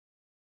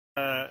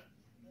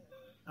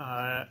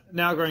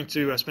now going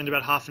to spend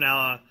about half an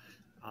hour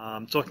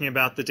talking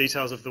about the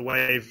details of the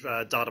Wave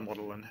data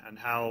model and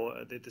how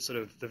the sort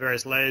of the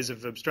various layers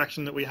of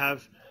abstraction that we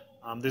have.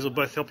 These will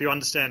both help you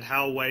understand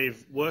how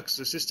Wave works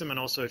as a system, and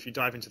also if you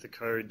dive into the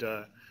code,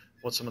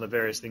 what some of the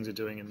various things are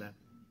doing in there.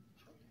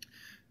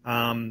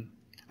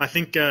 I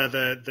think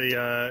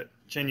the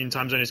changing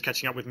time zone is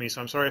catching up with me,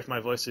 so I'm sorry if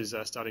my voice is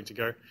starting to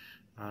go,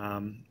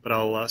 but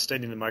I'll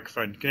stand in the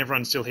microphone. Can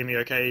everyone still hear me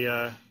okay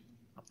up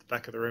the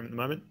back of the room at the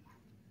moment?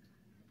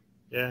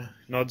 Yeah,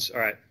 nods, all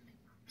right.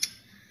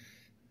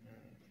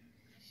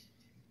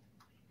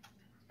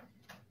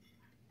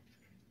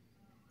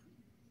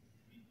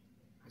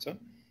 What's up?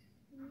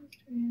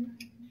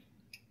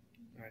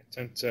 All right,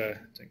 don't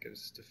get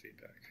us to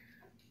feedback.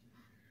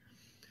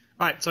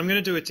 All right, so I'm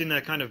going to do it in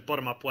a kind of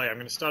bottom-up way. I'm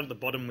going to start at the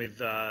bottom with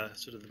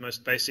sort of the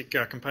most basic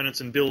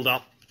components and build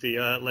up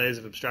the layers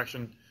of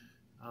abstraction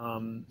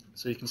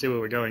so you can see where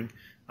we're going.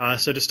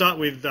 So to start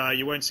with,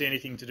 you won't see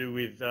anything to do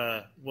with,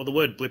 well, the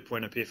word blip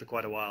won't appear for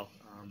quite a while,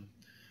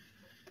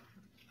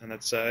 and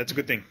that's a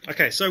good thing.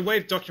 Okay, so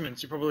Wave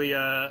documents you're probably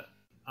at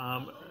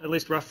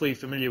least roughly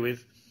familiar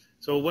with.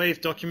 So a Wave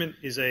document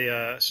is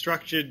a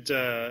structured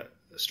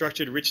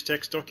rich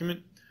text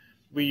document.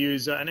 We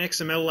use an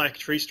XML-like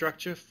tree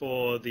structure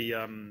for the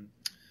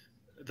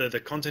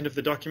content of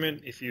the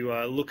document. If you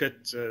look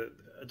at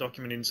a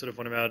document in sort of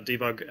one of our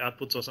debug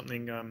outputs or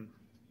something,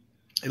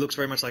 it looks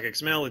very much like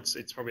XML.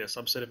 It's probably a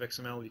subset of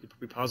XML. You could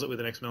probably parse it with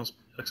an XML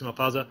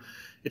parser.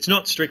 It's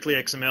not strictly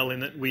XML in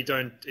that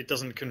it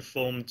doesn't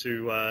conform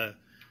to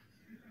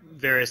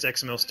various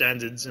XML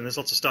standards, and there's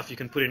lots of stuff you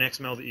can put in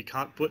XML that you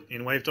can't put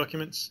in Wave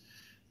documents.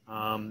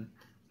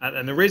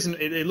 And the reason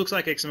it looks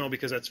like XML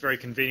because that's very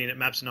convenient. It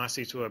maps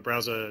nicely to a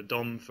browser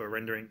DOM for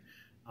rendering.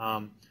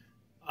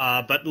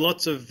 But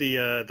lots of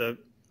the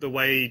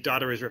way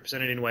data is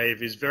represented in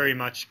Wave is very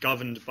much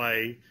governed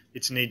by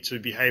its need to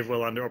behave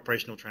well under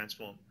operational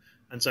transform.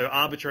 And so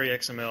arbitrary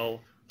XML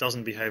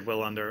doesn't behave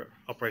well under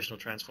operational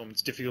transform.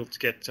 It's difficult to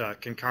get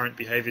concurrent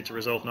behavior to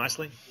resolve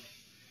nicely.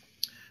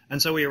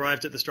 And so we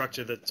arrived at the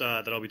structure that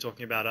I'll be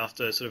talking about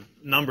after sort of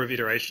number of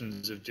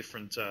iterations of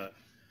different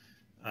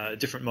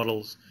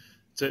models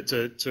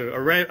to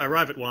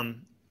arrive at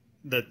one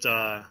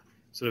that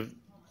sort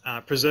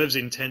of preserves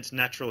intent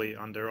naturally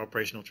under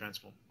operational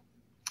transform.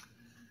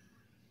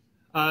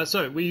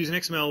 So we use an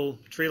XML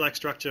tree-like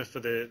structure for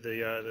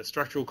the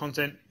structural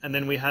content, and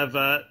then we have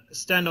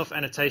standoff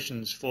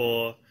annotations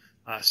for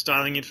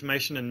styling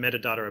information and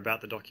metadata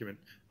about the document.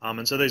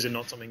 And so these are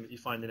not something that you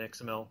find in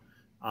XML,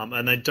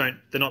 and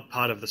they're not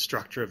part of the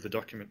structure of the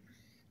document.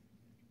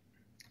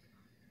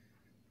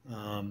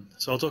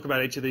 So I'll talk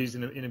about each of these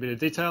in a bit of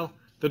detail.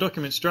 The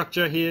document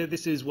structure here,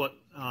 this is what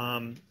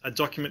a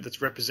document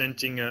that's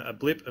representing a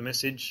blip, a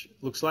message,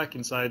 looks like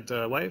inside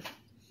Wave.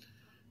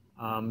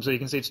 So you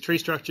can see it's tree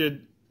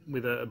structured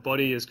with a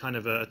body as kind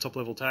of a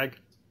top-level tag.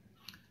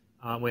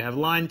 We have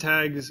line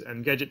tags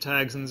and gadget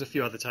tags, and there's a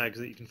few other tags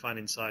that you can find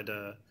inside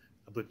a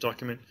blip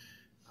document.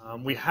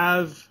 We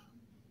have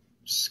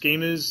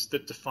schemas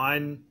that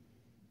define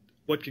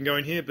what can go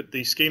in here, but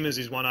the schemas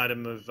is one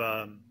item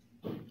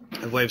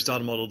of Wave's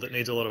data model that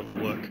needs a lot of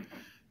work.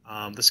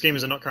 The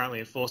schemas are not currently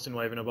enforced in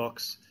Wave in a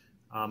box,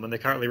 and they're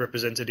currently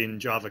represented in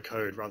Java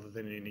code rather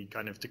than in any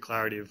kind of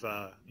declarative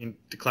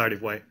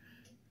way.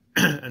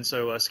 And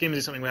so schemas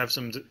is something we have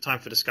some time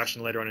for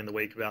discussion later on in the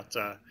week about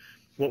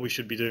what we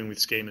should be doing with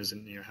schemas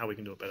and how we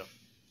can do it better.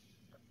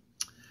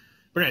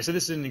 But anyway, so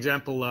this is an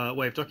example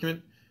Wave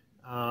document.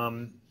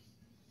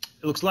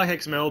 It looks like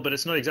XML, but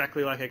it's not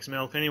exactly like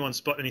XML. Can anyone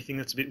spot anything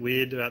that's a bit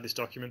weird about this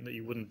document that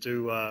you wouldn't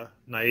do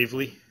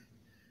naively?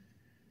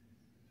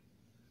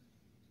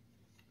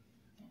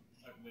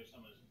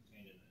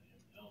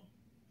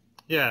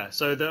 Yeah,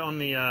 so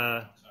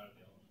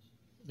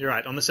you're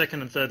right, on the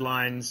second and third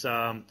lines,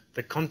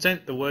 the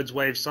content, the words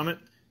Wave Summit,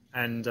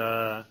 and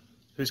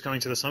who's coming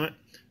to the summit,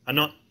 are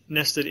not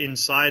nested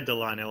inside the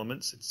line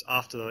elements. It's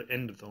after the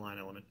end of the line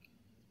element.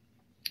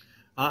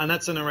 And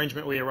that's an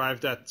arrangement we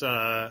arrived at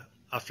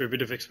after a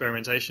bit of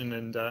experimentation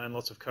and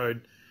lots of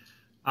code.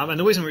 And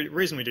the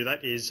reason we do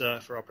that is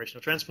for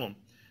operational transform.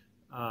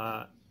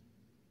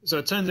 So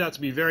it turns out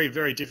to be very,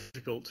 very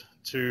difficult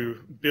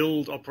to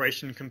build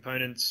operation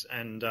components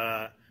and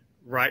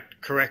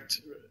write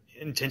correct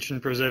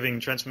intention-preserving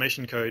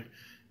transformation code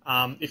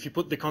if you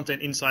put the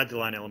content inside the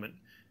line element.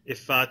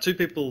 If two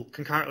people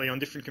concurrently on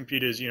different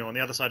computers, on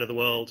the other side of the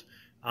world,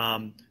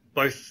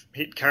 both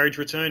hit carriage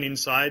return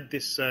inside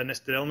this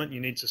nested element, you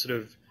need to sort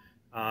of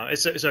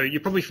so you're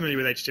probably familiar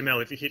with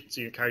HTML. If you hit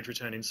carriage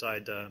return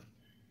inside a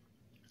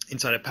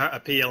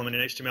P element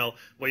in HTML,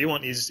 what you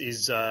want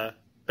is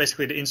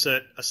basically to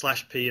insert a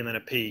 /P and then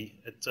a P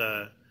at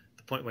the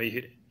point where you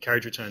hit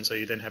carriage return, so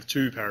you then have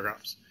two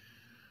paragraphs.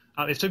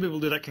 If two people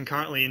do that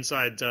concurrently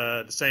inside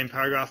the same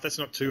paragraph, that's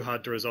not too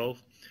hard to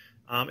resolve.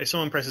 If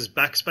someone presses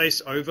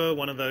backspace over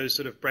one of those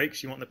sort of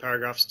breaks, you want the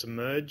paragraphs to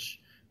merge.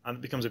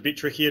 It becomes a bit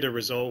trickier to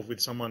resolve with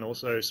someone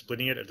also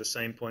splitting it at the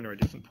same point or a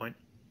different point.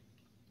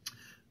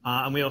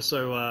 And we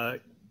also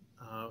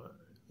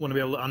want to be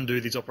able to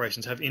undo these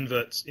operations, have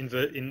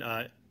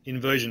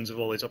inversions of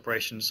all these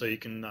operations, so you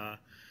can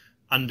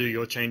undo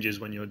your changes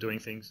when you're doing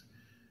things.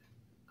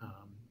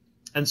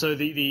 And so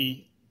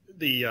the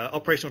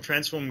operational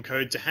transform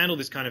code to handle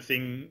this kind of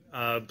thing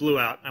blew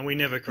out, and we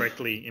never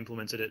correctly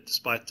implemented it,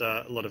 despite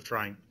a lot of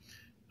trying.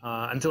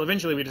 Until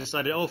eventually we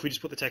decided, oh, if we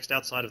just put the text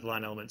outside of the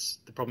line elements,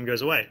 the problem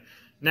goes away.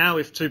 Now,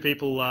 if two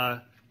people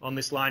on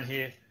this line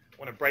here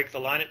want to break the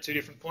line at 2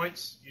 different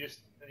points, you just,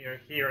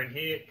 here and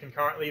here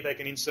concurrently, they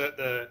can insert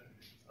a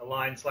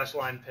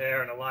line/line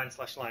pair and a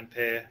line/line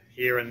pair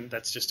here, and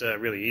that's just a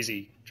really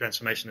easy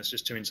transformation. It's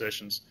just 2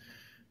 insertions.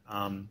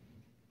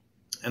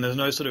 And there's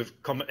no sort of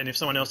and if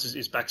someone else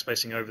is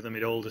backspacing over them,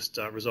 it all just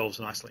resolves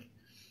nicely.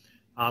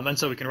 And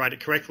so we can write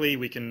it correctly.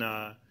 We can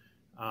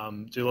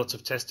do lots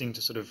of testing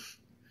to sort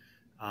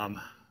of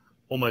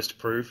almost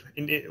prove.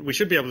 We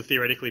should be able to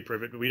theoretically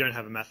prove it, but we don't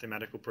have a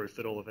mathematical proof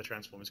that all of the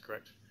transform is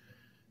correct.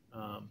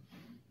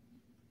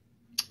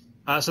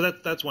 So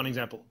that's one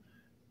example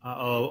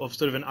of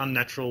sort of an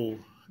unnatural.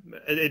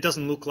 It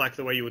doesn't look like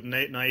the way you would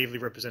naively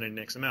represent it in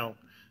XML,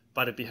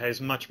 but it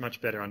behaves much, much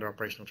better under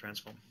operational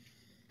transform.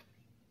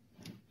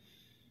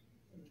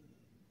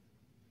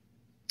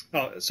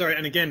 Oh, sorry,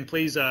 and again,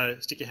 please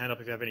stick your hand up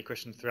if you have any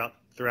questions throughout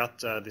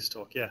this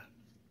talk. Yeah. Do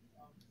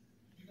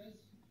you guys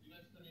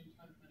spend any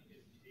time trying to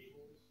get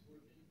tables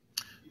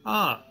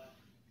working?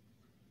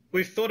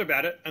 We've thought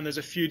about it, and there's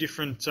a few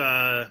different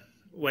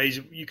ways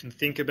you can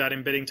think about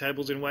embedding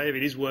tables in Wave.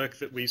 It is work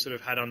that we sort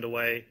of had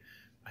underway.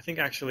 I think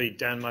actually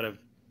Dan might have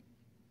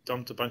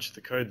dumped a bunch of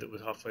the code that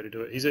was halfway to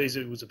do it.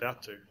 He was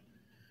about to.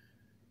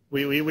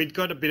 We'd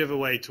got a bit of a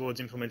way towards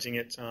implementing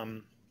it.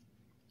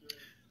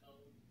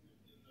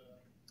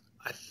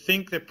 I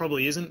think there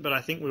probably isn't, but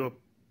I think we were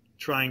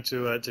trying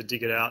to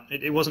dig it out.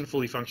 It wasn't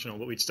fully functional,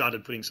 but we'd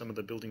started putting some of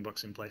the building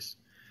blocks in place.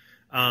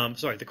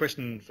 Sorry, the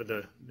question for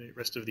the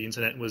rest of the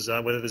internet was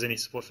whether there's any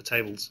support for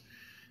tables.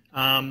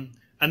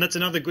 And that's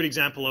another good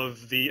example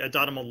of a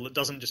data model that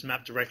doesn't just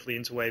map directly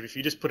into Wave. If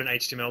you just put an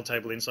HTML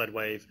table inside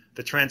Wave,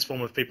 the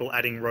transform of people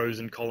adding rows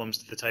and columns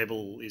to the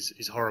table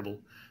is horrible.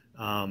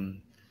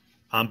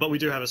 But we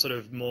do have a sort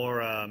of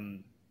more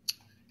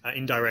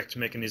indirect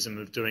mechanism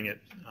of doing it.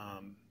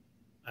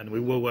 And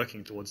we were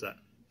working towards that.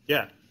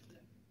 Yeah. Along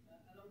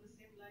the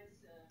same lines,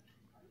 do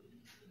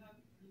you have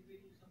any way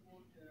to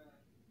support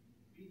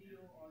video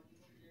or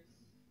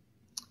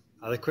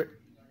images? The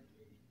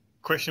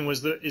question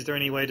was, is there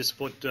any way to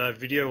support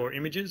video or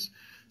images?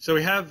 So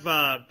we have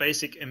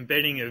basic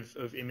embedding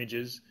of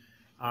images.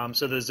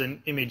 So there's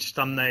an image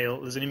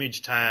thumbnail, there's an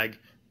image tag,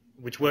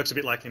 which works a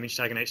bit like an image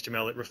tag in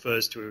HTML. It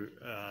refers to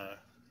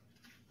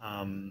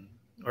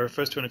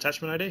an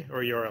attachment ID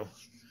or a URL.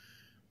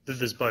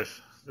 There's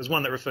both. There's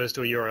one that refers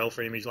to a URL for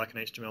an image like an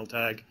HTML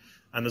tag,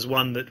 and there's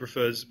one that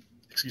refers,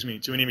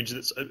 to an image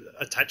that's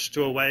attached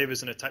to a Wave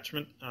as an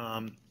attachment.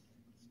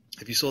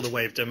 If you saw the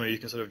Wave demo, you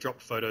can sort of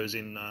drop photos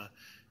in a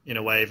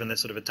Wave, and they're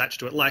sort of attached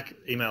to it, like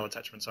email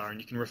attachments are,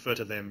 and you can refer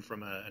to them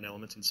from an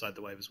element inside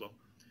the Wave as well.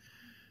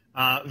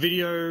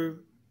 Video,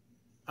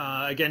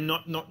 again,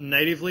 not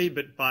natively,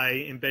 but by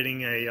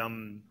embedding a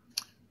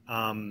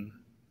I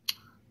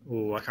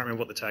can't remember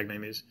what the tag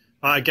name is.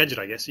 A gadget,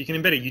 I guess. You can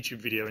embed a YouTube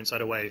video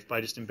inside a Wave by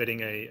just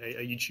embedding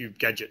a YouTube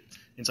gadget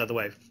inside the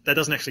Wave. That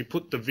doesn't actually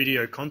put the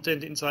video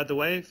content inside the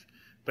Wave,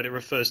 but it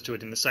refers to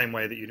it in the same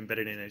way that you'd embed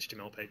it in an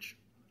HTML page.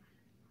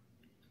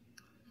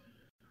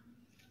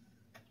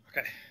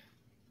 Okay.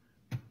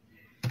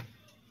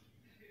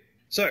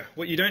 So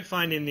what you don't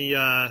find in the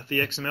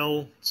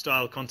XML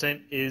style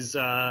content is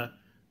style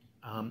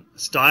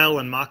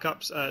and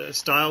markups,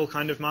 style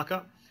kind of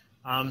markup.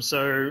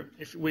 So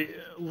if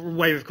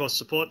Wave, of course,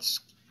 supports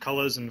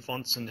colors and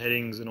fonts and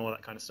headings and all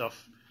that kind of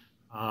stuff.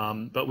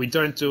 But we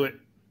don't do it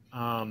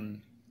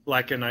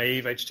like a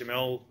naive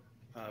HTML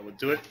would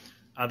do it.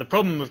 The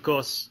problem, of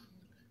course,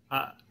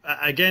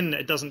 again,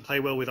 it doesn't play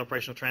well with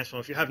operational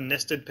transform. If you have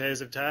nested pairs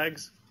of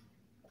tags,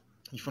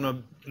 if you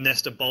want to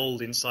nest a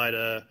bold inside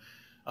a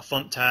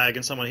font tag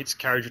and someone hits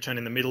carriage return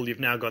in the middle, you've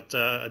now got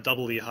a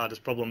double the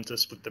hardest problem to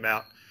split them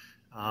out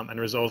and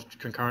resolve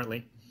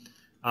concurrently.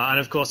 And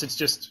of course, it's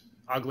just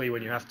ugly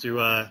when you have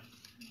to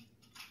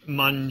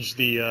munge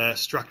the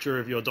structure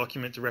of your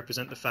document to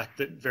represent the fact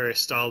that various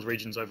styled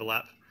regions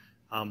overlap,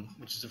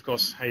 which is, of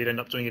course, how you'd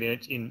end up doing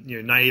it in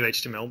naive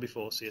HTML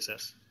before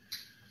CSS.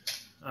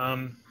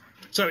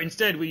 So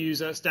instead, we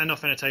use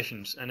standoff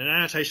annotations, and an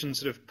annotation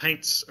sort of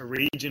paints a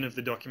region of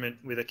the document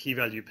with a key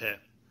value pair.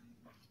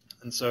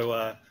 And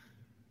so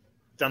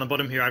down the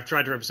bottom here, I've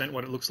tried to represent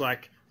what it looks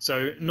like.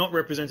 So not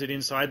represented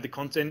inside the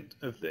content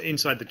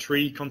inside the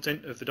tree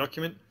content of the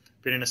document,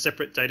 but in a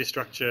separate data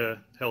structure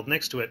held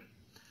next to it,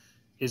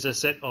 is a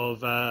set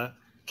of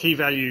key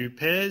value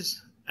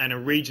pairs and a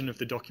region of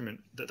the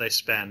document that they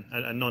span,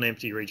 a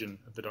non-empty region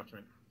of the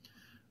document.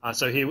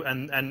 So here,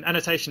 and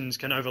annotations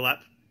can overlap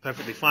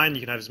perfectly fine.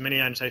 You can have as many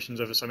annotations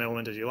over some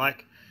element as you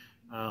like.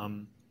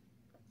 And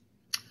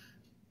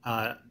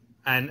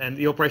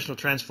the operational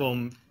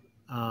transform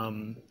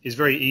is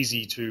very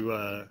easy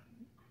to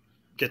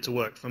get to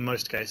work for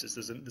most cases.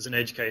 There's an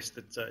edge case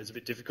that is a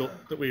bit difficult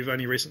that we've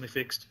only recently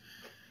fixed.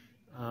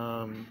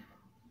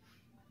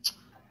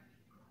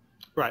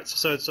 Right,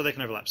 so they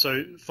can overlap.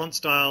 So font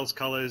styles,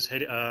 colors,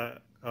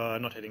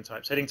 not heading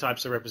types. Heading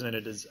types are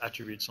represented as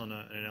attributes on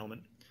an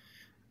element.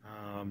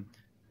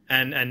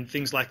 And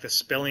things like the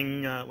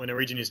spelling, when a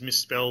region is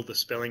misspelled, the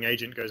spelling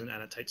agent goes and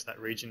annotates that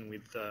region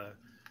with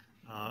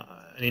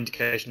an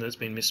indication that it's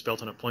been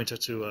misspelled on a pointer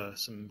to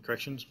some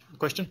corrections.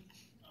 Question?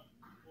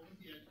 What was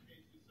the edge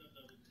case you said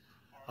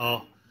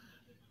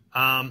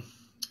that was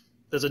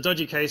There's a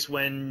dodgy case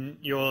when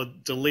you're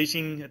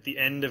deleting at the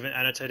end of an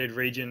annotated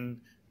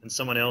region and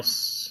someone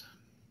else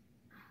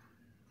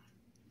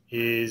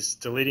is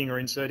deleting or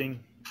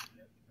inserting.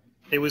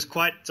 It was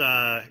quite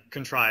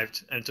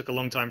contrived, and it took a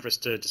long time for us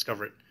to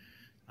discover it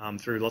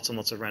through lots and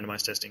lots of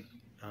randomized testing.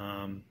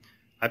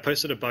 I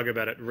posted a bug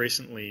about it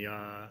recently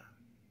on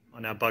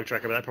our bug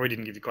tracker, but that probably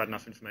didn't give you quite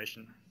enough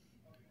information.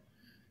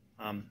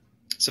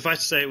 Suffice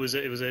to say, it was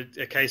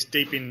a case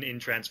deep in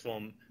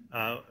transform,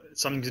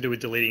 something to do with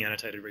deleting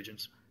annotated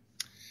regions.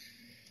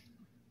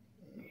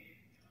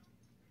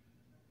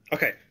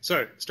 Okay,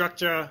 so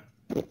structure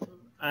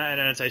and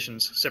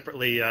annotations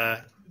separately,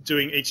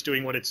 each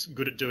doing what it's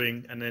good at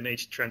doing, and then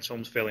each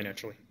transforms fairly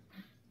naturally.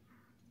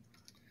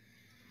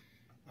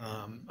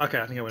 Okay,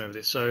 I think I went over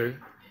this. So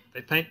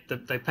they paint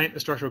the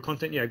structural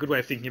content. Yeah, a good way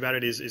of thinking about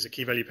it is a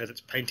key value pair that's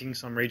painting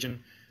some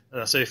region.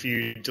 So if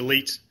you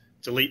delete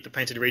the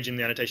painted region,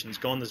 the annotation is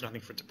gone. There's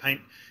nothing for it to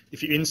paint.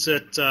 If you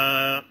insert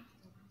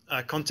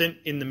content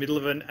in the middle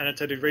of an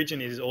annotated region,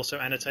 it is also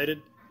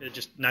annotated. It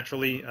just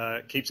naturally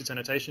keeps its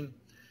annotation.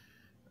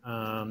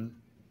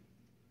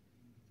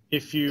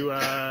 If you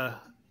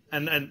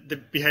and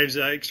it behaves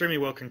extremely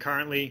well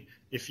concurrently.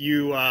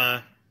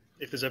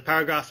 If there's a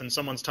paragraph and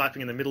someone's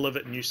typing in the middle of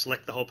it and you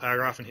select the whole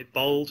paragraph and hit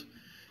bold,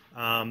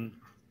 then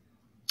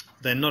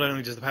not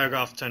only does the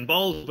paragraph turn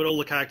bold, but all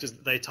the characters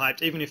that they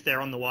typed, even if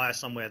they're on the wire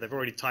somewhere, they've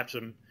already typed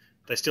them,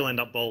 they still end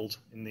up bold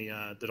in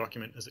the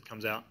document as it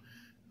comes out,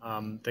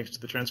 thanks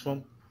to the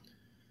transform.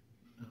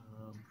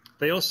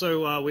 They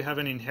also, we have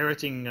an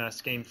inheriting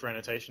scheme for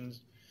annotations.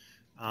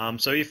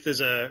 So if there's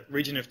a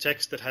region of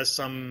text that has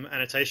some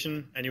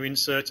annotation and you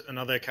insert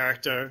another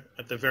character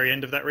at the very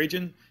end of that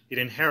region, it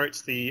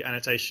inherits the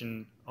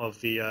annotation of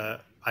the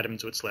item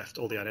to its left,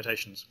 all the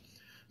annotations.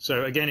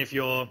 So again, if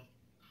you're,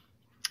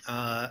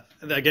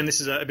 again, this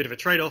is a bit of a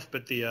trade-off,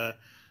 but the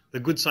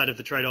good side of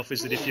the trade-off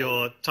is that if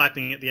you're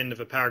typing at the end of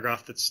a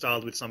paragraph that's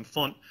styled with some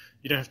font,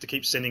 you don't have to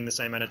keep sending the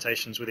same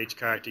annotations with each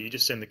character. You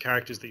just send the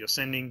characters that you're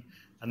sending,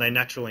 and they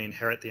naturally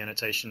inherit the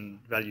annotation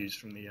values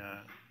from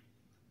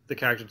the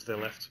character to their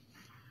left.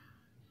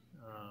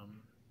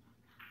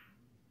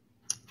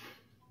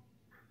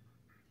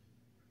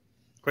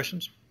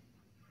 Questions?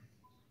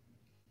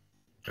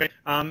 Okay.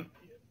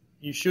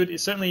 You should,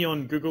 certainly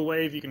on Google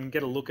Wave, you can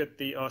get a look at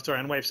the,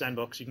 on Wave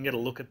Sandbox, you can get a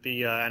look at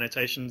the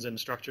annotations and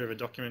structure of a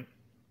document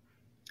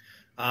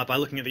by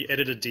looking at the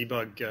Editor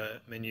Debug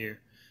menu.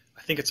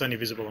 I think it's only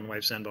visible on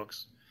Wave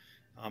Sandbox.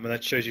 And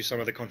that shows you some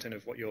of the content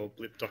of what your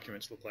blip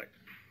documents look like.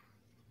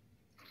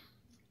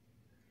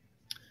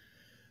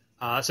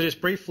 So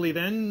just briefly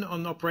then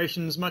on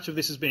operations, much of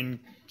this has been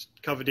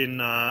covered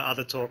in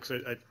other talks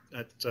at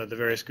the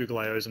various Google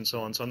I/Os and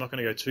so on, so I'm not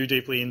going to go too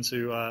deeply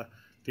into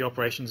the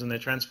operations and their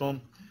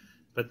transform.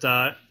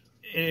 But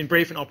in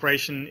brief, an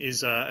operation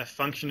is a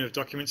function of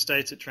document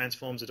states. It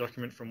transforms a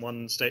document from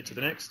one state to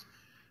the next.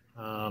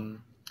 An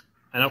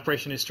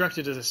operation is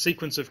structured as a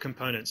sequence of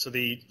components, so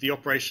the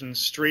operation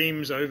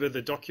streams over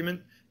the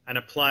document and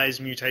applies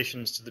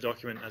mutations to the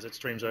document as it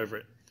streams over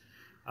it.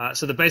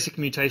 So the basic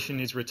mutation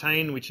is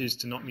retain, which is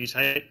to not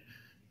mutate.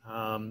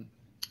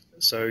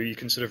 So you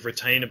can sort of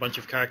retain a bunch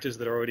of characters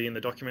that are already in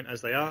the document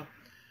as they are.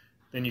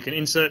 Then you can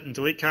insert and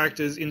delete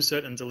characters,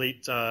 insert and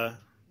delete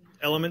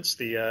elements,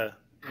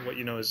 what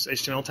you know as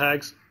HTML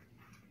tags,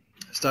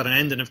 start and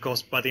end, and of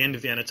course by the end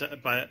of the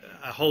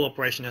a whole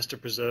operation has to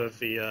preserve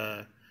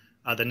the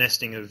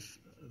nesting of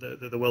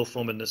the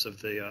well-formedness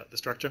of the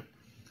structure.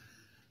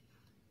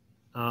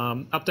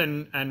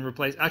 Update and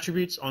replace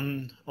attributes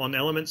on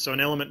elements. So an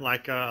element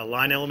like a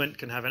line element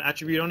can have an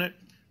attribute on it.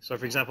 So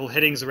for example,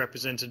 headings are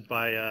represented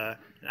by an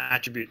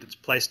attribute that's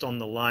placed on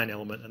the line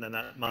element, and then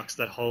that marks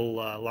that whole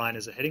line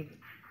as a heading.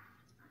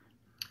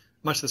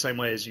 Much the same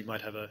way as you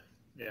might have a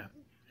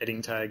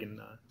heading tag, and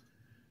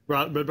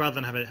but rather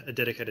than have a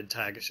dedicated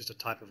tag, it's just a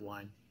type of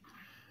line.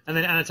 And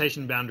then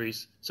annotation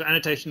boundaries. So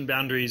annotation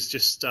boundaries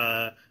just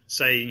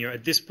say,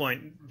 at this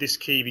point, this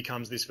key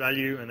becomes this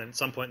value, and then at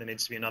some point there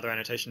needs to be another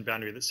annotation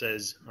boundary that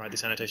says, all right,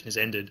 this annotation is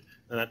ended,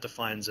 and that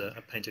defines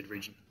a painted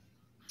region.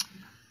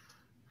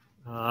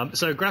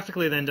 So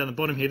graphically then down the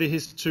bottom here,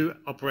 here's two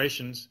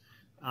operations.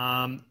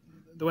 The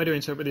way to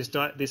interpret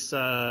this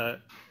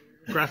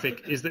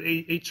graphic is that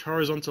each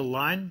horizontal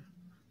line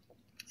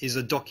is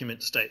a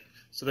document state.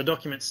 So the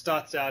document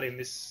starts out in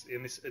the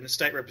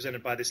state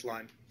represented by this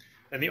line.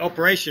 And the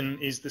operation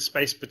is the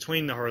space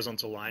between the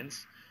horizontal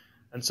lines.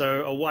 And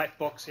so a white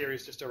box here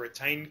is just a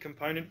retain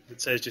component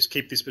that says just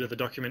keep this bit of the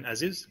document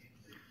as is.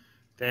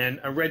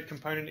 Then a red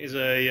component is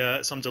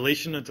a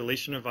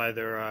deletion of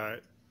either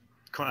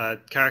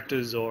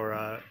characters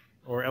or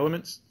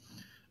elements.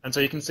 And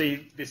so you can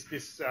see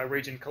this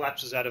region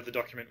collapses out of the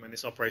document when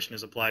this operation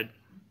is applied.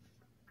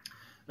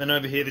 Then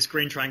over here, this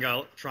green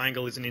triangle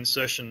is an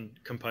insertion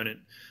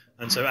component.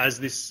 And so as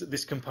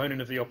this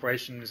component of the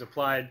operation is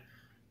applied,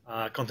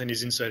 content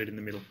is inserted in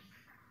the middle.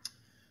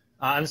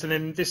 And so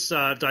then this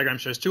diagram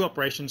shows two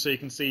operations. So you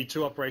can see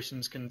two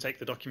operations can take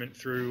the document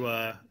through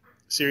a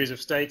series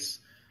of states.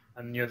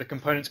 And the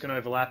components can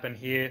overlap. And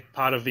here,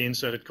 part of the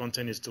inserted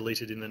content is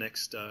deleted in the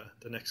next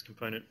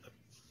component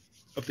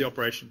of the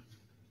operation.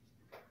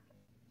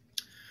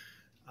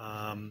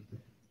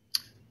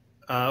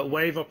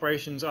 Wave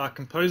operations are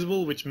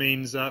composable, which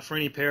means for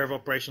any pair of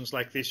operations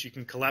like this, you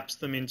can collapse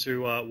them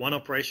into one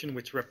operation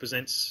which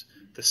represents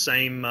the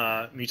same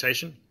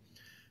mutation,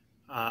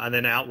 and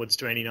then outwards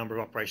to any number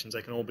of operations.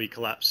 They can all be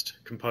collapsed,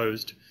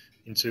 composed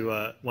into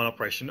one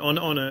operation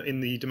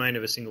in the domain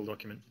of a single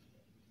document.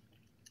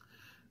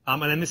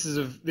 And then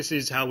this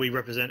is how we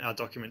represent our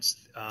documents.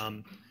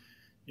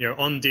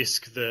 On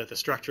disk, the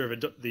structure of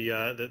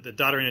the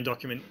data in a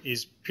document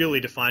is purely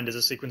defined as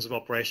a sequence of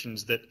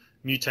operations that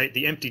mutate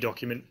the empty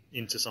document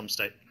into some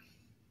state.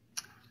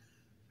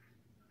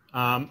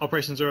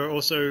 Operations are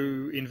also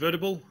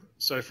invertible.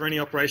 So for any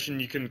operation,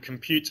 you can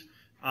compute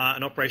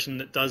an operation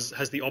that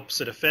has the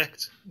opposite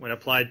effect when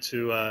applied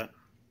to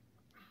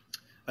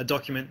a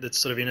document that's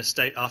sort of in a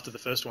state after the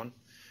first one.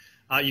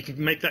 You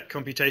can make that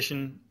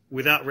computation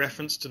without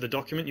reference to the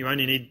document. You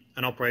only need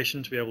an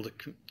operation to be able to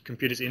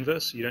compute its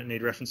inverse. You don't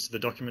need reference to the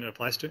document it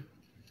applies to.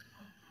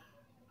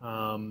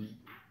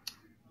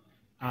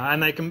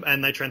 And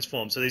they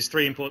transform. So these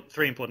three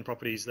important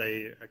properties: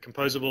 they are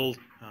composable,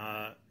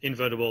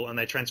 invertible, and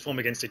they transform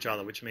against each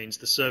other, which means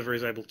the server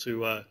is able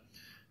to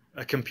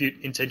compute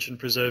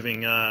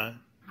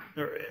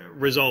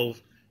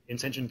resolve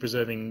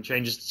intention-preserving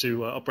changes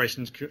to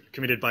operations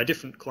committed by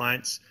different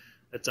clients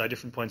at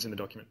different points in the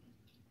document.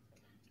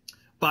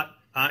 But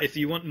if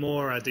you want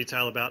more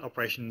detail about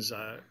operations,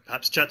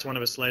 perhaps chat to one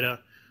of us later,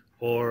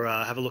 or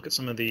have a look at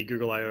some of the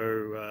Google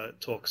I/O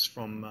talks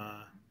from,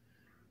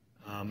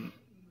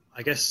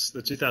 I guess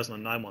the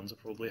 2009 ones will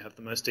probably have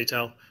the most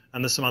detail,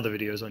 and there's some other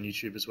videos on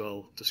YouTube as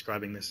well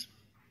describing this.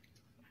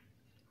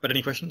 But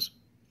any questions?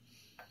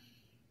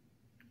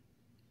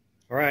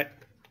 All right,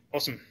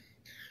 awesome.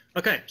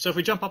 Okay, so if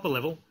we jump up a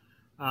level,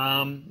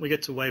 we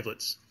get to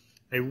wavelets.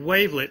 A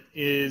wavelet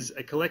is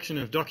a collection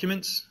of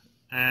documents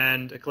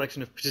and a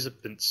collection of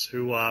participants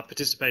who are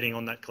participating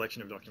on that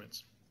collection of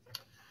documents.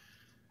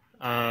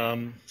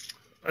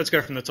 Let's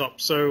go from the top.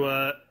 So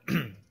a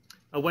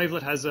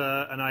wavelet has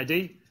an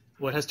ID.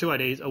 Well, it has two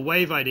IDs, a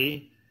wave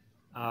ID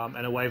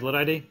and a wavelet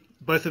ID.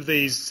 Both of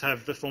these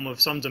have the form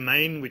of some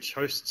domain which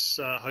hosts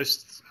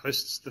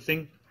the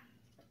thing,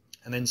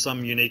 and then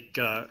some unique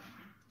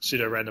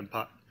pseudo-random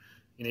part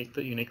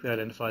that uniquely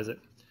identifies it.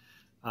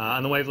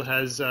 And the wavelet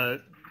has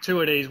two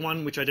IDs,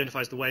 one which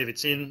identifies the wave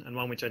it's in, and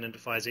one which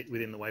identifies it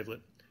within the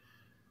wavelet.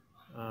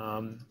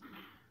 Then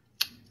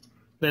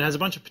it has a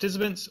bunch of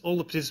participants. All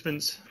the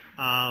participants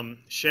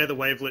share the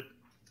wavelet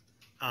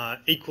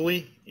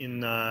equally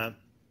in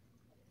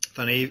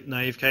for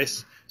naive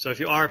case. So if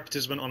you are a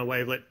participant on a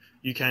wavelet,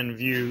 you can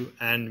view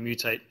and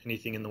mutate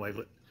anything in the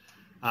wavelet.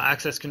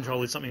 Access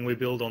control is something we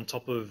build on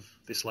top of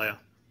this layer.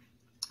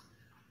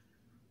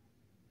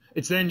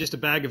 It's then just a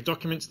bag of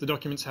documents. The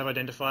documents have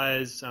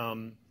identifiers.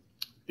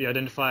 The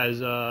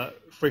identifiers are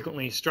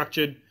frequently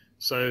structured.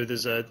 So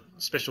there's a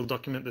special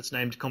document that's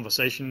named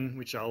conversation,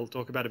 which I'll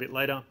talk about a bit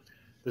later.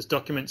 There's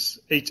documents.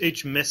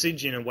 Each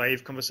message in a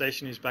wave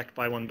conversation is backed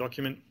by one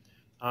document.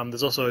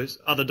 There's also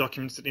other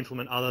documents that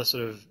implement other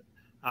sort of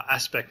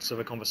aspects of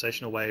a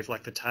conversational wave,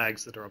 like the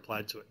tags that are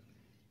applied to it.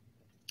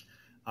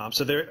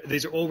 So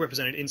these are all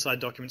represented inside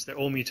documents. They're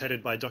all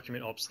mutated by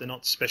document ops. They're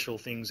not special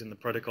things in the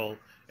protocol.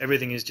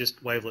 Everything is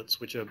just wavelets,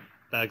 which are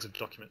bags of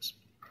documents.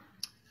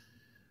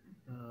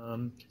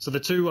 So the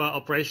two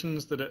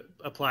operations that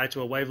apply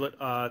to a wavelet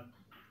are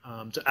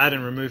to add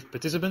and remove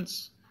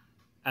participants,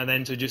 and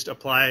then to just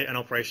apply an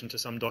operation to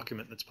some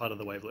document that's part of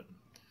the wavelet.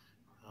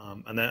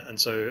 And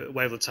so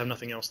wavelets have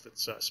nothing else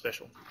that's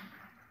special.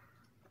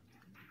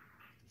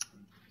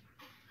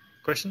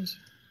 Questions?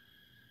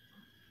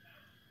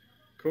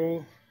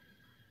 Cool.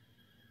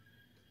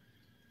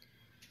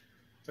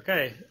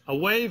 Okay, a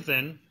wave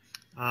then,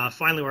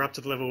 finally we're up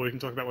to the level where we can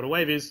talk about what a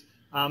wave is.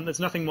 It's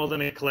nothing more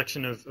than a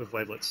collection of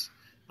wavelets.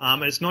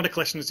 And it's not a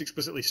collection that's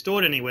explicitly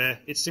stored anywhere,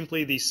 it's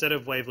simply the set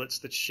of wavelets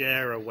that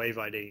share a wave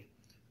ID.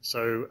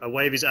 So a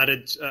wavelet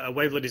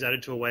is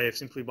added to a wave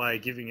simply by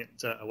giving it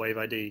a wave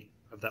ID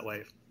of that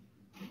wave.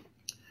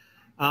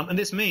 And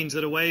this means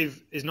that a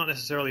wave is not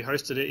necessarily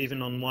hosted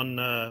even on one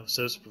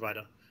service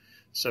provider.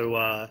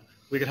 So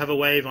we could have a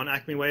wave on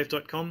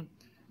acmewave.com,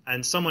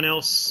 and someone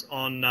else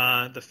on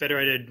the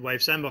federated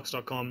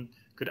wavesandbox.com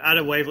could add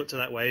a wavelet to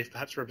that wave,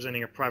 perhaps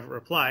representing a private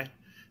reply,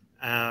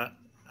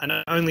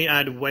 and only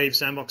add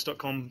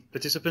wavesandbox.com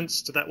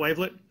participants to that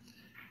wavelet.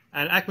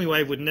 And Acme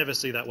Wave would never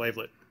see that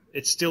wavelet.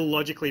 it's still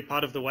logically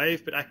part of the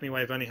wave, but Acme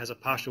Wave only has a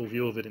partial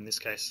view of it in this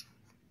case.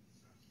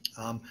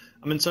 So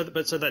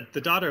that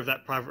the data of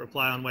that private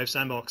reply on Wave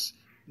Sandbox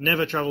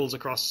never travels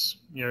across,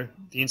 the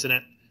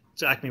internet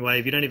to Acme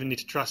Wave. You don't even need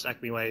to trust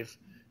Acme Wave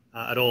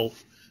at all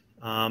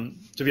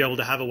to be able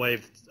to have a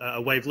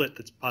wavelet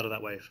that's part of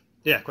that wave.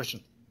 Yeah,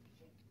 question.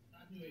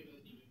 Acme Wave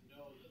doesn't even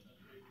know that that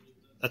wave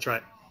exists. That's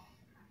right.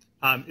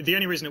 The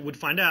only reason it would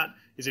find out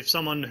is if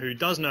someone who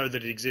does know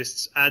that it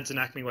exists adds an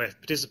Acme Wave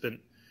participant,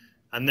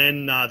 and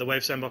then the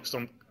Wave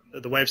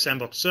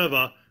Sandbox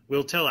server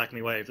will tell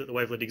Acme Wave that the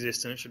wavelet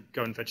exists, and it should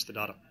go and fetch the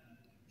data.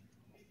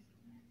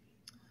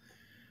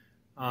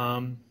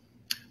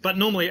 But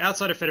normally,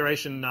 outside of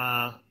Federation,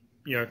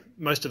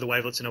 most of the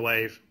wavelets in a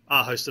wave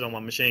are hosted on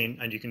one machine,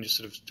 and you can just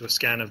sort of do a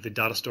scan of the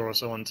data store or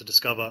so on to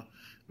discover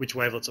which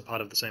wavelets are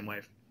part of the same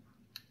wave.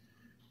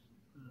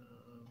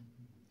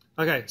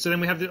 Okay, so then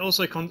we have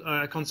also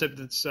a concept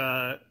that's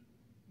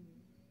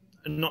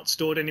not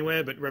stored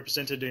anywhere, but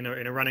represented in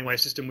a running wave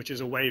system, which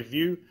is a wave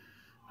view,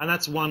 and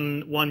that's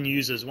one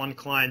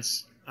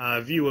client's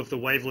view of the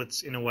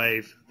wavelets in a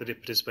wave that it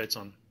participates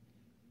on.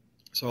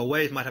 So a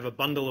wave might have a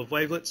bundle of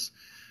wavelets.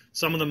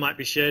 Some of them might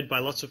be shared by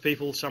lots of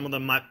people. Some of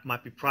them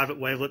might be private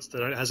wavelets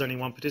that has only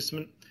one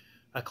participant.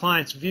 A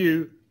client's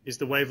view is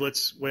the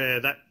wavelets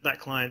where that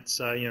client's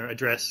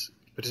address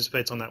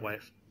participates on that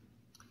wave.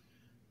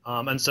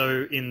 And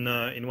so in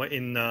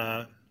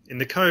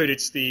the code,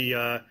 it's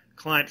the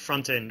client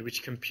front end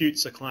which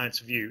computes a client's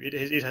view.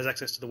 It has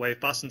access to the wave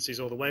bus and sees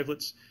all the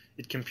wavelets.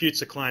 It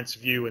computes a client's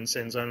view and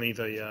sends only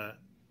the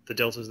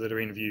deltas that are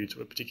in view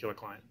to a particular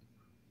client.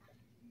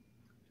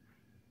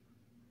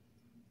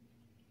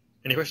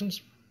 Any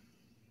questions?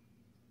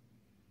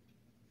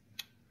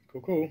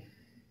 Cool. All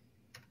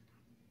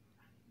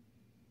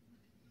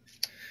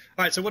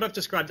right, so what I've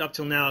described up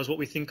till now is what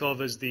we think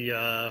of as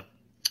the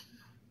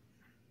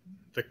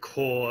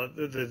core,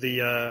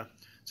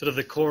 sort of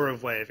the core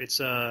of Wave.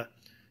 It's an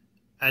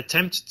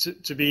attempt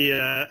to be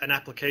an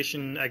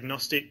application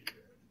agnostic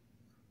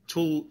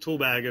tool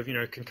bag of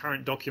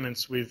concurrent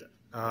documents with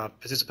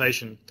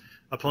participation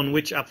upon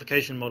which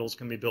application models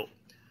can be built.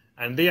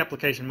 And the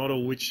application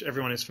model which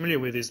everyone is familiar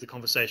with is the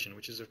conversation,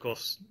 which is of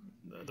course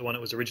the one it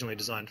was originally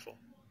designed for.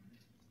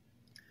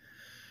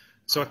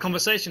 So a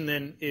conversation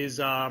then is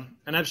an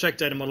abstract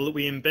data model that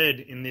we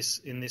embed in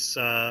this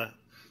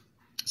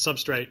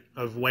substrate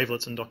of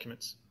wavelets and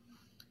documents.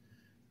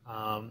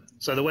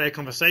 So the way a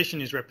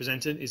conversation is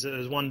represented is that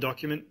there's one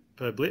document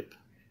per blip,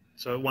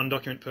 so one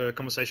document per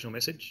conversational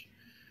message.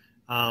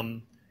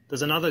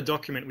 There's another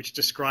document which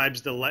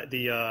describes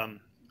the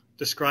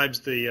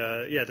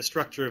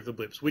structure of the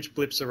blips, which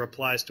blips are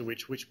replies to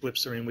which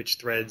blips are in which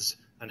threads,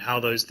 and how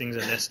those things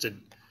are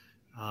nested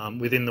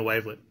within the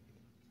wavelet.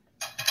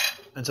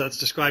 And so it's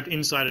described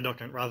inside a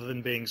document rather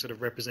than being sort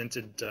of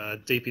represented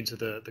deep into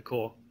the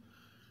core.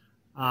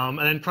 And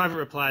then private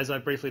replies, I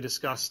briefly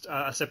discussed,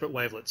 are separate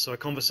wavelets. So a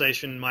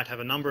conversation might have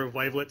a number of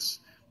wavelets.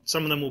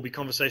 Some of them will be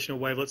conversational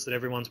wavelets that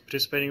everyone's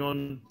participating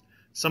on.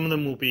 Some of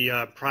them will be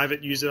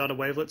private user data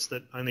wavelets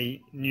that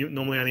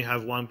normally only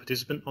have one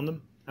participant on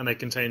them, and they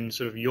contain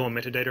sort of your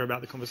metadata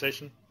about the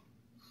conversation.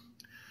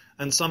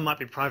 And some might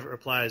be private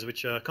replies,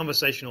 which are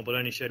conversational but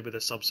only shared with a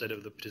subset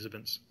of the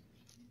participants.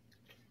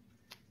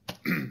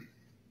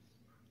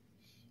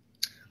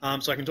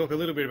 So I can talk a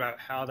little bit about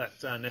how that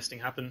nesting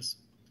happens.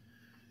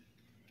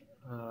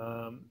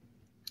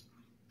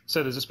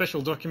 So there's a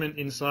special document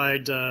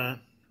inside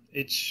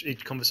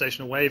each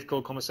conversational wave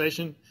called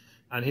conversation,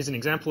 and here's an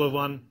example of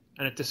one,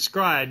 and it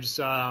describes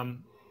the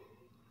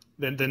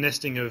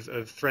nesting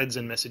of threads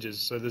and messages.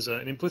 So there's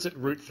an implicit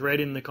root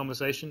thread in the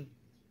conversation,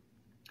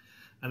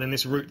 and then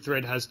this root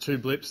thread has two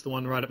blips, the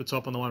one right at the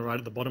top and the one right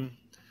at the bottom.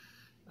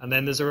 And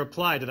then there's a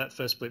reply to that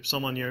first blip.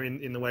 Someone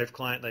in the Wave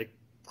client, they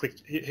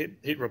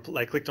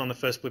clicked on the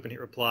first blip and hit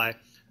reply,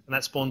 and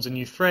that spawns a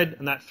new thread,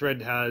 and that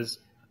thread has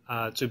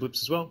two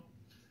blips as well.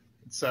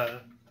 It's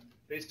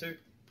these two,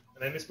 and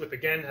then this blip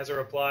again has a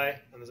reply,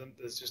 and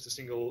there's just a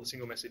single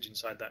message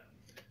inside that.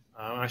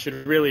 I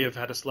should really have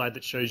had a slide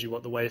that shows you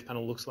what the Wave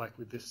panel looks like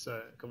with this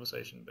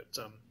conversation,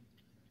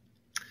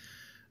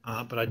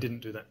 but I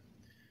didn't do that.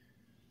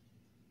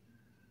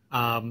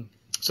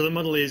 So the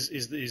model is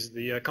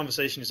the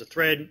conversation is a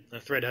thread. A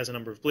thread has a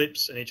number of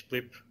blips, and each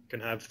blip can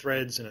have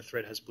threads, and a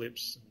thread has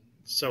blips, and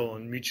so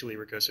on, mutually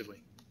recursively.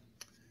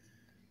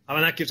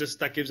 And that gives us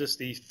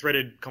the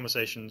threaded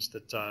conversations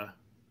that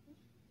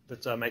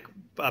make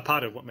a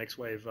part of what makes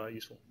Wave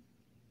useful.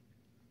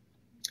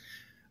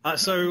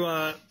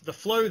 So the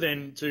flow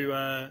then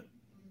to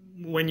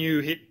when you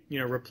hit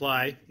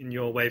reply in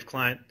your Wave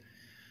client,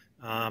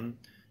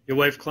 your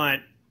Wave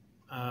client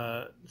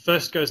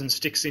first goes and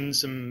sticks in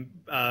some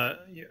a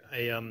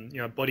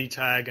body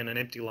tag and an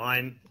empty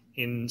line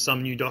in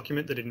some new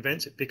document that it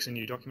invents. It picks a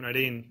new document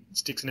ID and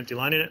sticks an empty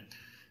line in it,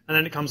 and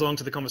then it comes along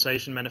to the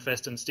conversation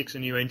manifest and sticks a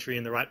new entry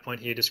in the right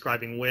point here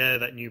describing where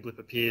that new blip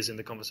appears in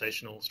the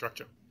conversational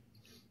structure.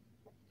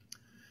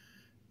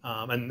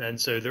 And then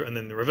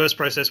the reverse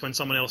process, when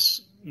some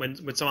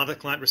other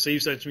client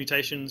receives those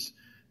mutations,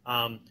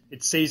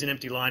 it sees an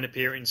empty line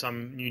appear in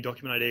some new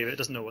document ID, but it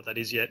doesn't know what that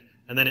is yet.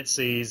 And then it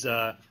sees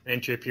an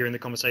entry appear in the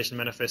conversation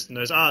manifest and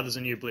knows, there's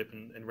a new blip,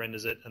 and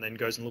renders it, and then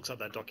goes and looks up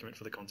that document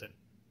for the content.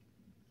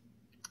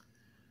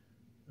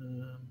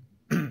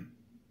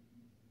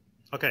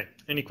 Okay,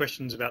 any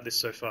questions about this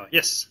so far?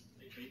 Yes?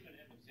 Can you have an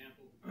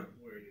example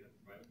where you have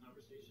a private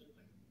conversation,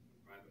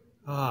 like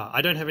a private?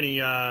 I don't have any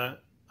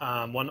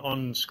one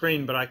on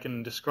screen, but I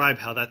can describe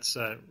how that's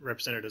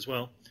represented as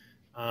well.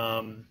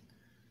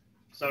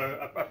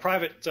 So a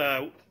private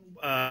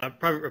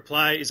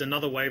reply is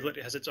another wavelet.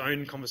 It has its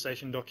own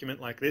conversation document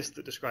like this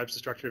that describes the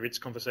structure of its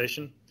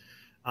conversation.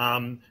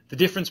 The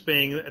difference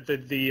being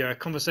that the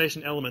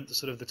conversation element, the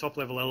sort of the top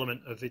level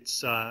element of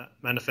its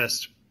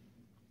manifest,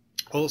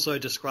 also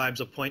describes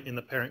a point in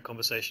the parent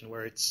conversation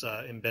where it's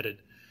embedded.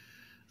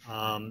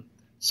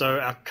 So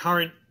our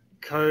current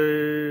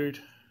code,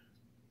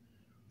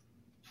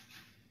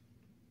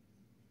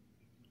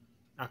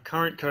 I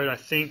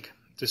think,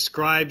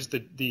 describes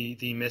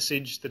the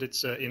message that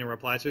it's in a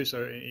reply to,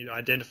 so you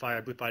identify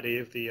a blip ID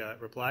of the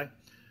reply.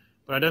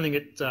 But I don't think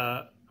it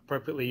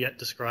appropriately yet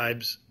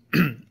describes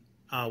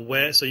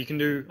where, so you can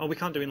do, we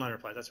can't do inline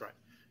replies, that's right.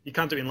 You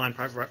can't do inline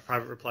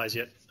private replies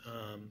yet.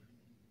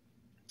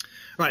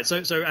 Right, so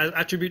as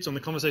attributes on the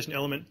conversation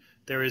element,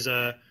 there is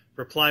a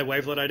reply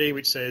wavelet ID,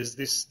 which says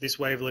this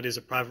wavelet is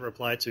a private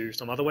reply to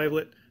some other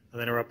wavelet, and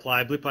then a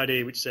reply blip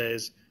ID, which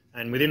says,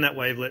 and within that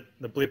wavelet,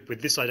 the blip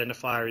with this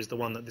identifier is the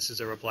one that this is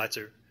a reply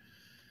to.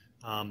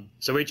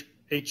 So each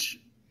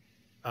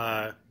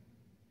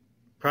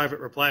private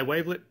reply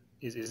wavelet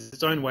is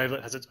its own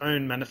wavelet, has its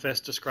own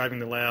manifest describing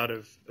the layout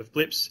of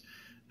blips,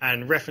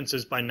 and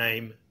references by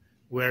name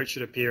where it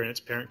should appear in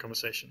its parent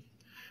conversation.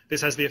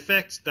 This has the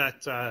effect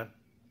that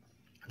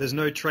there's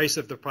no trace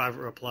of the private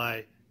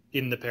reply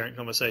in the parent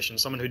conversation.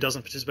 Someone who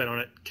doesn't participate on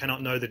it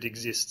cannot know that it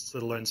exists,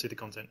 let alone see the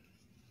content.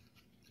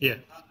 Yeah.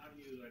 How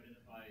do you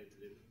identify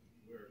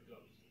where it goes?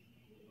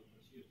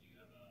 What's used? Do you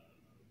have a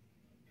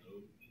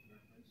node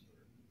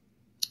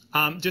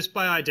reference? Or? Just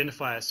by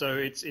identifier. So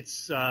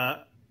it's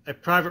a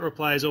private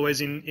reply is always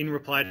in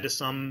reply to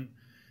some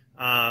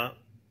blip.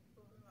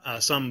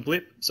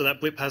 So that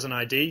blip has an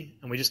ID,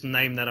 and we just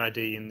name that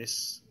ID in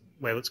this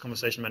wavelet's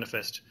conversation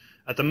manifest.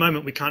 At the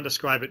moment, we can't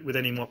describe it with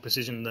any more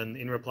precision than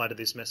in reply to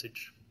this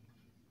message.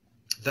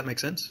 Does that make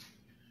sense?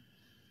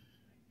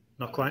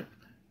 Not quite.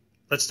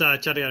 Let's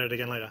chat about it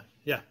again later.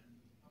 Yeah.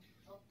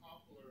 How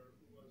popular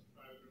was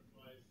private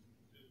replies?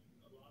 Did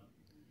a lot of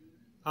people use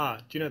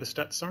it? Do you know the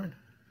stats, Soren?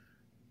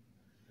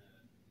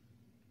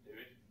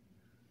 David,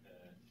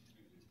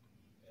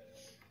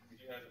 could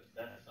you have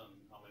stats on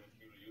how many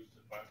people use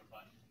the private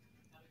reply?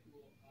 Not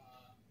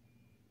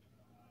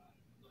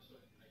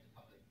sure like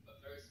public, but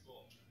very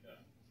small. Yeah.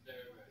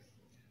 Very, very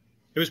small.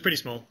 It was pretty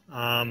small.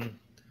 Less than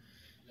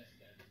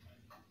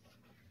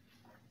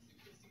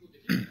single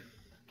digit.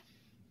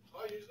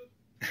 I use it.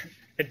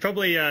 It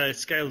probably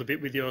scaled a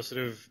bit with your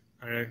sort of,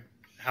 I don't know,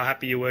 how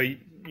happy you were.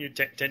 You're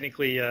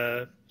technically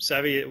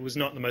savvy. It was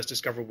not the most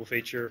discoverable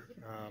feature,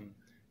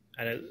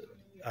 and it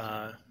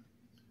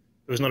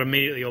was not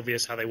immediately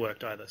obvious how they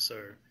worked either.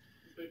 So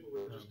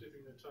People were just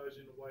dipping their toes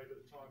in a wave at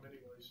a time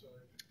anyway,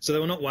 so they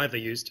were not widely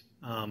used.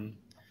 I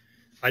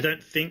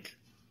don't think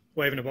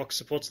Wave in a Box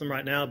supports them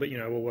right now, but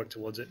we'll work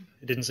towards it.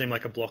 It didn't seem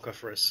like a blocker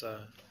for us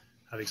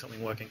having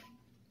something working.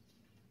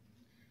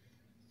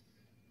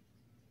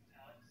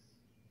 Alex,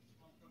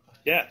 one quick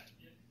question. Yeah. If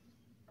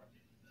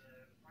the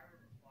private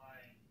reply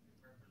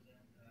represent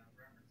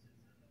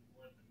references in the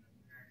blip in the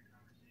parent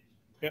conversation,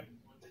 Yep.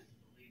 once it's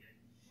deleted,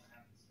 what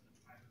happens to the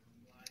private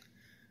reply?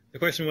 The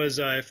question was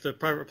if the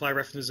private reply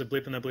references a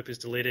blip and the blip is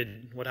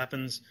deleted, what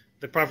happens?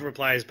 The private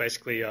reply is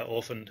basically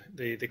orphaned.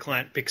 The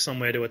client picks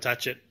somewhere to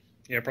attach it,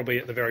 probably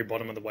at the very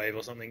bottom of the wave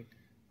or something.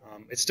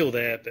 It's still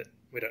there, but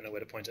we don't know where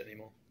to point it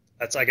anymore.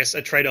 That's, I guess,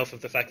 a trade-off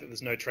of the fact that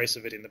there's no trace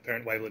of it in the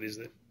parent wavelet is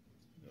that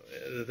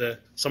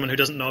someone who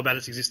doesn't know about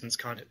its existence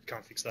can't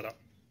fix that up.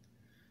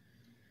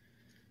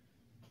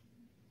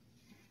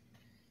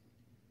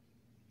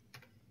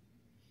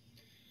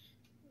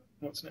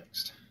 What's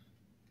next?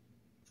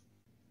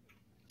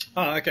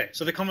 Okay.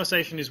 So the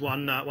conversation is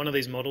one of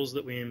these models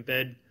that we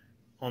embed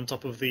on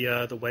top of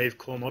the Wave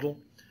core model.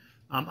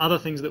 Other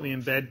things that we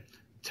embed: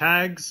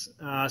 tags.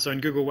 So in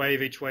Google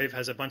Wave, each wave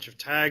has a bunch of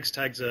tags.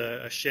 Tags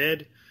are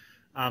shared.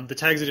 The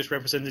tags are just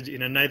represented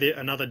in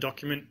another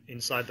document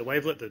inside the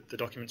wavelet. The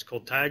document's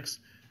called tags.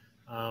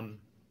 And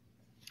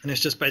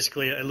it's just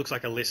basically, it looks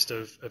like a list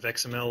of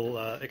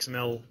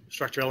XML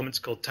structure elements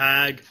called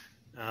tag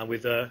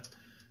with a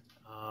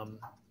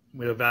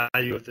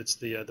value if it's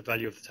the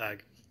value of the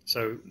tag.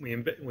 So we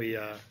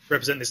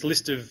represent this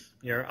list of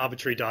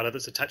arbitrary data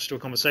that's attached to a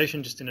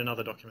conversation just in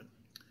another document.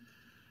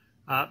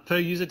 Per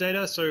user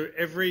data, so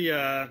every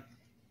on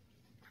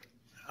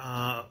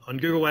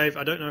Google Wave,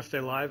 I don't know if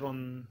they're live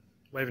on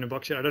Wave in a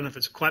Box yet. I don't know if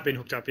it's quite been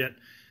hooked up yet.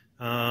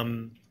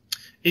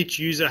 Each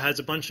user has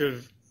a bunch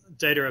of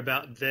data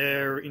about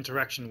their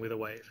interaction with a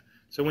wave.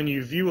 So when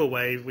you view a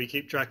wave, we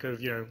keep track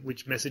of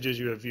which messages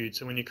you have viewed.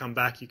 So when you come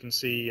back, you can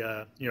see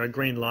a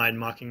green line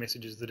marking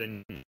messages that are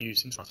in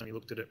use since last time you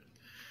looked at it.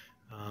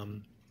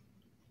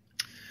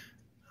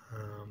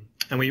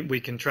 And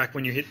we can track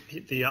when you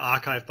hit the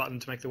archive button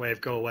to make the wave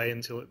go away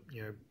until it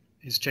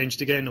is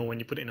changed again, or when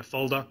you put it in a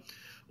folder.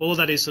 All of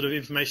that is sort of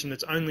information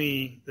that's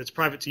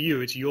private to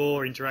you. It's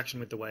your interaction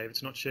with the wave.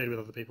 It's not shared with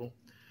other people.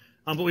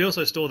 But we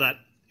also store that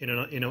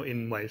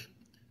in Wave.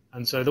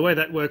 And so the way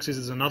that works is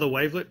there's another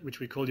wavelet, which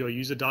we call your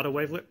user data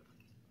wavelet.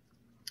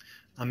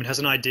 It has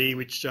an ID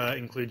which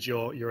includes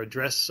your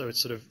address, so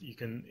it's sort of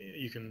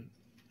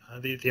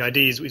the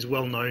ID is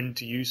well known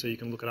to you, so you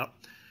can look it up.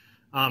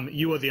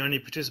 You are the only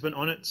participant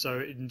on it, so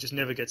it just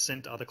never gets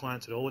sent to other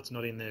clients at all. It's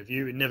not in their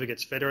view. It never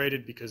gets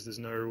federated because there's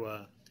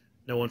no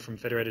one from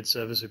federated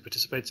servers who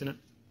participates in it.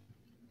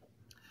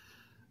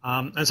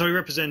 And so we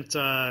represent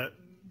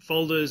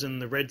folders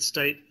and the read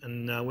state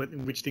and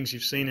which things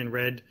you've seen and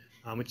read,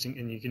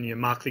 and you can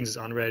mark things as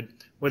unread,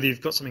 whether you've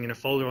got something in a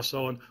folder or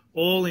so on,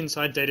 all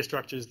inside data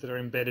structures that are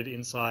embedded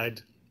inside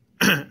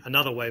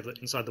another wavelet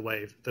inside the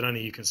wave that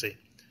only you can see.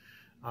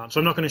 So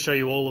I'm not going to show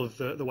you all of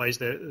the ways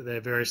they're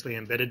variously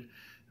embedded.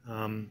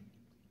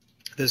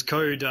 There's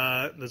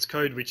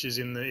code which is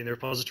in the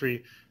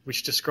repository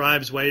which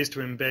describes ways to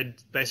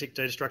embed basic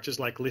data structures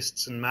like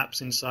lists and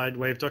maps inside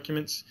Wave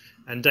documents,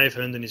 and Dave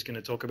Herndon is going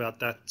to talk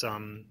about that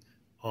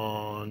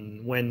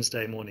on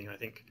Wednesday morning, I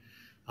think.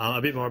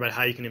 A bit more about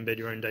how you can embed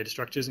your own data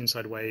structures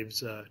inside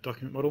Wave's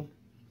document model.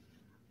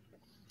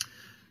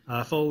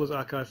 Folders,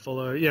 archive,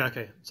 follow, yeah,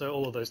 okay, so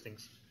all of those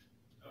things.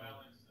 So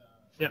Alex,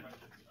 yeah. Question.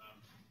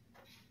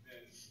 Then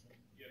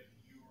if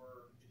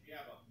you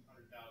have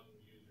 100,000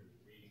 users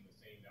reading the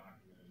same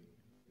document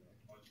and a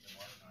bunch of them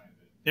archive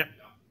it, yeah.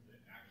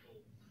 the actual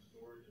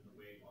storage of the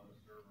Wave on the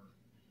server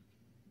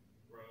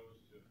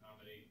grows to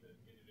accommodate the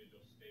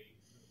individual state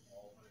of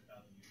all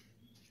 100,000 users?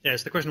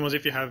 Yes, the question was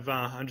if you have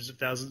hundreds of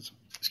thousands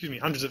of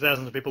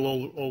people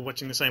all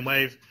watching the same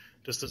wave,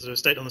 does the sort of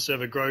state on the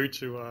server grow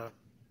to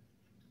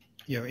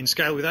in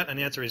scale with that? And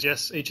the answer is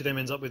yes. Each of them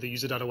ends up with a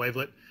user data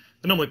wavelet.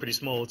 They're normally pretty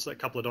small. It's like a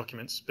couple of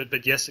documents,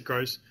 but yes, it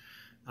grows.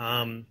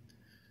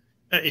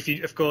 If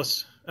you, of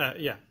course,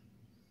 yeah.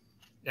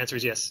 The answer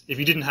is yes. If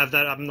you didn't have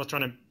that, I'm not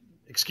trying to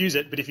excuse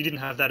it, but if you didn't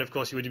have that, of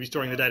course, you would be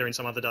storing the data in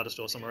some other data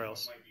store somewhere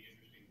else. What might be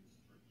interesting to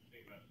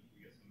think about,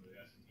 we get some of the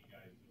S&T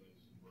guys doing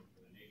some work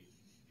for the Navy,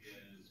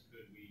 is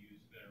could we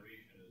use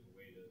federation as a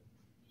way to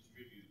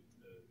distribute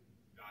the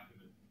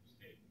document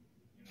state?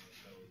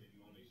 So that you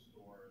only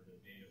store the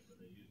data for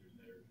the users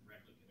that are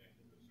directly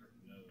connected to a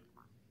certain node.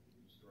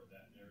 You store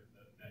that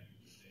user's data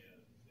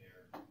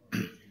there, or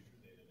those users'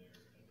 data there,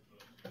 as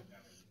opposed to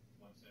having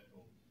one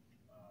central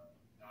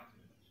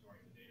document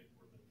storing the data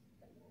for the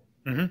whole world.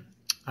 Mm-hmm.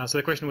 So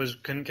the question was,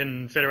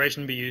 can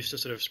federation be used to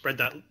sort of spread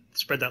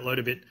that load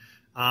a bit?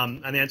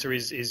 And the answer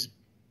is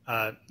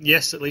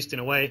yes, at least in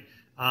a way.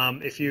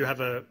 If you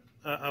have a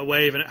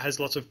wave and it has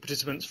lots of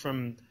participants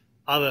from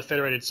other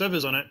federated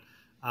servers on it,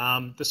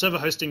 the server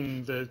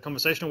hosting the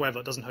conversational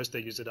wavelet doesn't host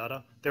their user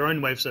data. Their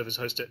own wave servers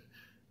host it.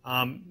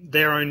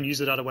 Their own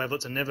user data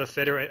wavelets are never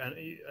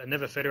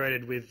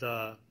federated with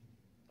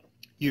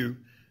you,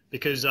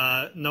 because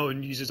no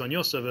users on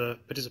your server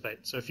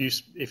participate. So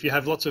if you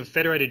have lots of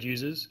federated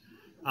users,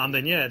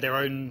 then yeah, their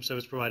own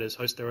service providers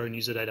host their own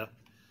user data.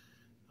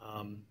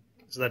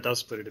 So that does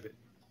split it a bit.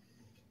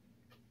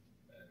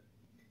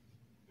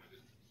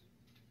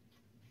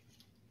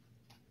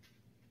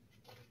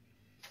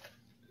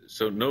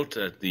 So note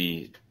that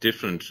the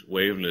different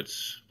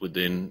wavelets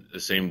within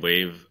the same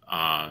wave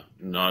are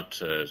not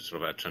sort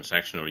of a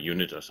transaction or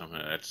unit or something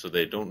like that. So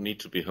they don't need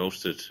to be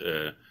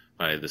hosted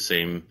by the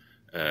same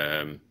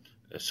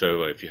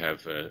server. If you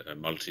have a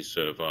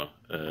multi-server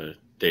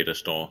data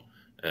store,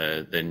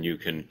 then you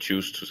can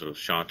choose to sort of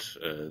shard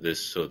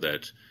this so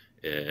that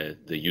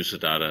the user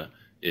data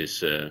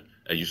is a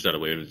user data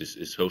wavelet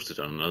is hosted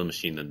on another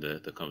machine than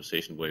the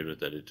conversation wavelet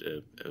that it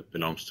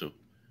belongs to. So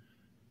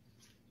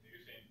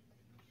you're saying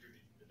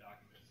distribute the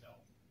document itself,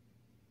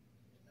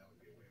 and that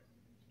would be a wavelet.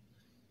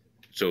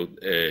 So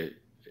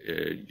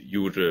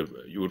you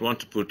would want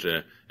to put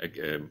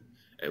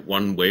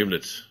one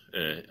wavelet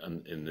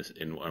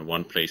in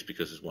one place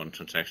because it's one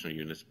transactional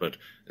unit, but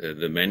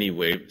the many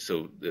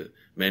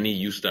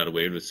user data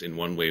wavelets in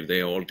one wave,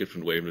 they are all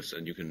different wavelets,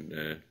 and you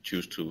can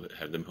choose to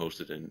have them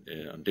hosted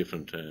on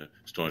different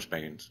storage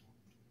backends.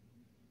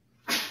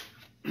 How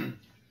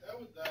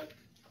would that,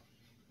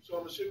 so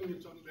I'm assuming you're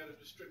talking about a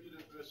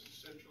distributed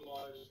versus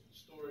centralized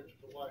storage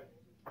of the wave.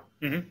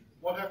 Mm-hmm.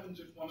 What happens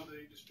if one of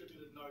the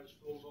distributed nodes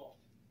falls off?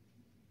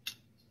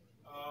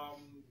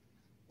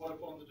 What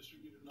if one of the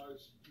distributed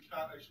nodes, you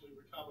can't actually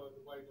recover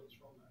the wavelets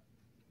from that?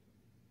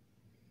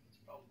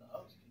 It's from the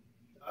host.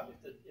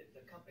 If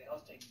the company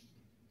hosting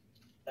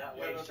that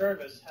Yeah, wave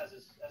service has a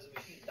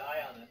machine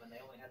die on them and they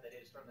only have that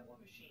data stored in that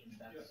one machine,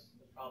 that's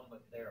the problem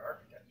with their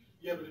architecture.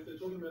 Yeah, but if they're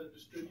talking about a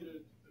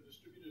distributed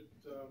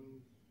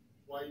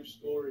wave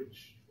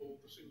storage for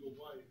the single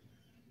wave,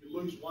 you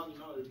lose one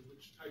node,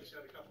 which takes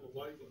out a couple of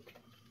wavelets.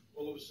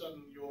 all of a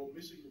sudden you're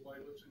missing the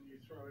wavelets and you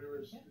throw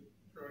errors,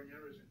 throwing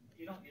errors in.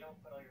 You don't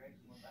put all your eggs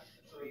in one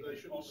basket. So they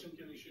shouldn't sync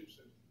any chips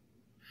then.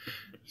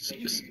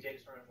 You make sure your data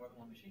store on more than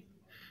one machine.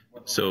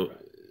 So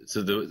It's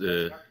an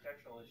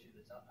architectural issue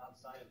that's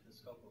outside of the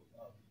scope of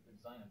the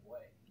design of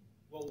Wave.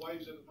 Well,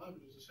 Waves at the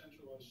moment is a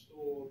centralized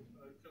store,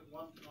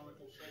 one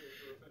canonical server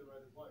for a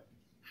federated Wave.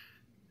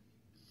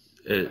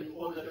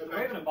 Well, the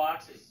Wave in a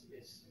box is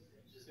just,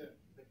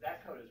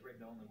 that code is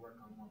written to only work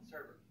on one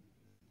server.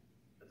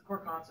 But the core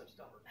concepts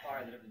don't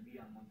require that it would be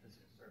on one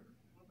physical server.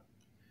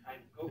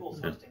 Google's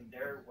hosting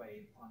their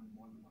Wave on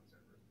more than one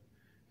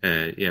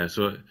server. Yeah,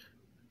 so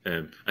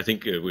I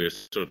think we're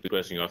sort of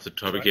progressing off the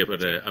topic here,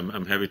 but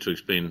I'm happy to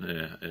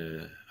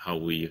explain how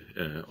we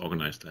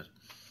organize that.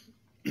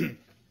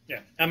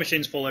 Yeah, our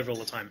machines fall over all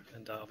the time,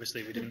 and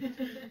obviously we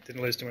didn't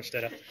lose too much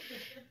data.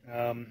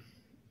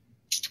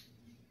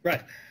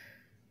 Right.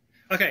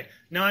 Okay.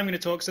 Now I'm going to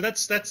talk. So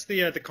that's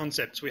the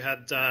concepts we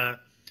had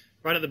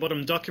right at the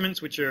bottom.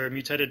 Documents, which are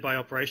mutated by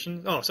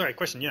operation. Oh, sorry.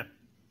 Question. Yeah.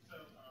 So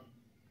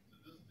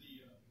this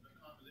is the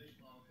conversation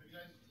model. Have you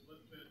guys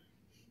looked at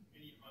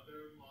any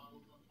other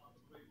models on top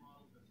of the Wave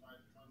model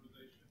besides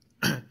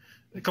conversation?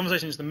 The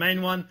conversation is the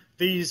main one.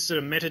 These sort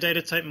of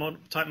metadata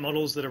type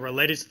models that are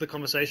related to the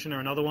conversation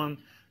are another one.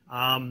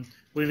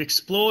 We've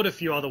explored a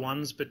few other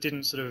ones, but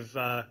didn't sort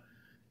of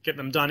get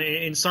them done.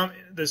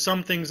 There's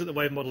some things that the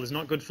Wave model is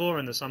not good for,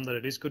 and there's some that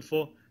it is good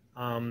for.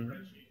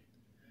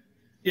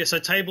 Yeah, so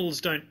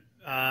tables don't.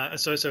 A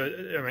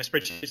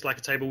spreadsheet's like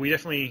a table. We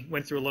definitely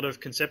went through a lot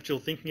of conceptual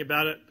thinking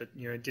about it, but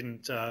it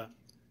didn't.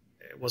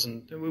 It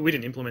wasn't. We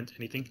didn't implement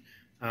anything.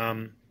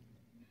 So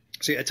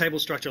yeah, a table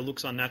structure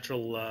looks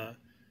unnatural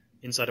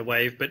inside a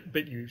Wave, but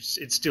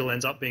it still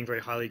ends up being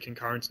very highly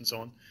concurrent and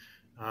so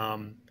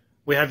on.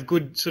 We have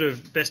good sort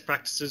of best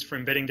practices for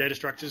embedding data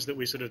structures that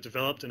we sort of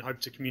developed and hope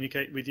to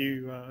communicate with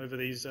you over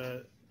these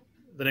the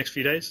next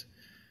few days.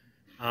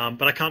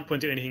 But I can't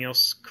point to anything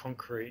else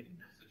concrete.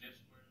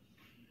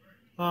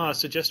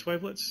 Suggest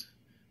wavelets.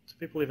 Do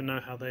people even know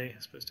how they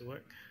are supposed to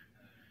work?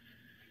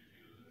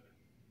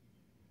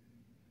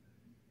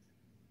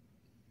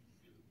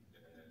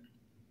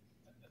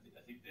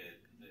 I think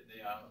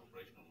they are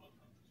operational on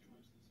two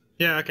instances.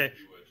 Yeah, okay. If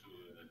you were to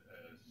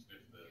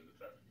sniff the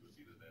traffic, you would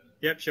see that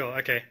there. Yep, sure,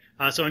 okay.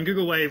 So in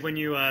Google Wave, when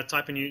you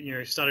type a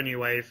new, start a new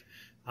Wave,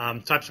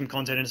 type some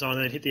content and so on,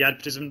 and then hit the Add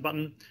Participant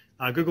button,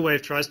 Google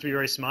Wave tries to be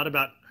very smart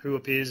about who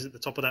appears at the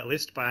top of that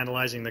list by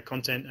analyzing the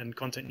content and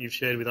content you've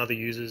shared with other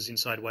users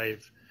inside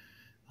Wave.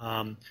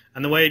 And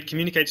the way it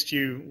communicates to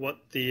you what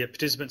the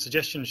participant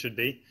suggestion should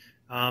be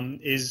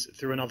is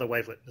through another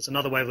wavelet. There's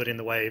another wavelet in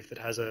the Wave that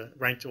has a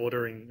ranked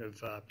ordering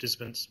of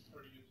participants.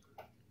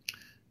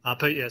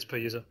 Per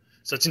user.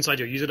 So it's inside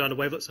your user data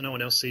wavelet, so no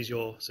one else sees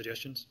your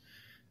suggestions.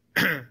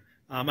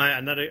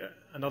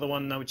 Another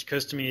one which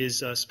occurs to me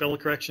is spell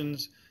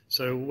corrections.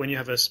 So when you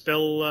have a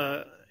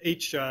spell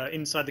each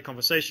inside the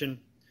conversation,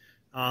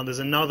 there's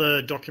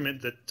another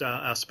document that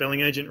our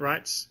spelling agent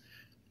writes,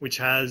 which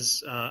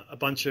has a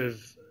bunch of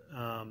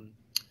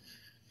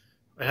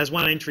it has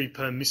one entry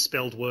per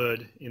misspelled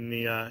word in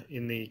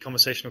the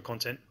conversational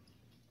content.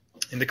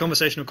 In the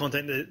conversational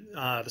content,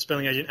 the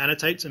spelling agent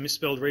annotates a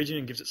misspelled region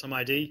and gives it some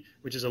ID,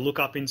 which is a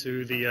lookup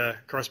into the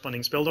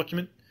corresponding spell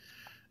document.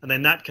 And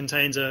then that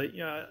contains a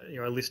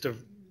list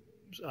of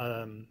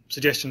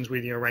suggestions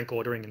with rank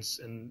ordering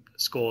and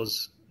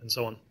scores and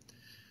so on.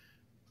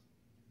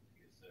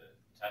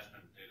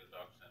 Attachment, data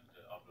docs, and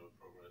upload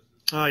progress.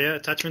 Oh yeah,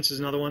 attachments is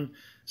another one.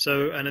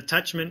 So an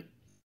attachment,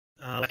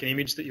 like an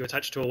image that you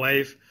attach to a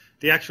Wave,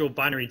 the actual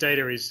binary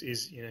data is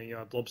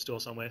a blob store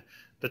somewhere,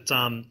 but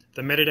the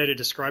metadata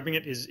describing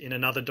it is in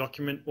another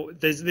document.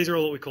 These are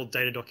all what we call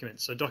data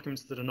documents. So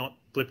documents that are not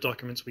blip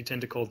documents, we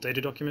tend to call data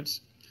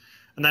documents.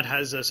 And that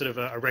has a sort of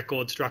a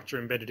record structure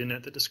embedded in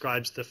it that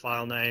describes the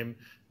file name,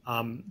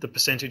 the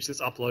percentage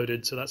that's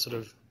uploaded, so that sort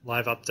of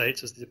live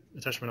updates as the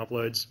attachment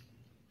uploads,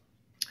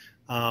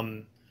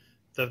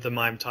 the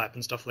MIME type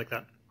and stuff like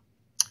that.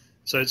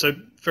 So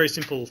very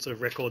simple sort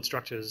of record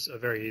structures are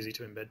very easy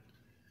to embed.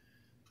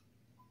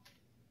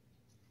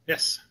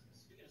 Yes?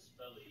 Speaking of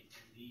Spelly,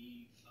 in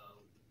the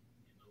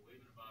Wave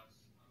in a Box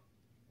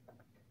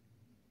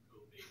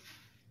code base,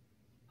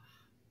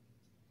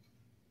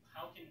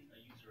 how can a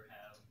user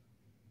have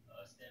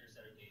a standard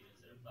set of data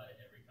instead of apply to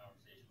every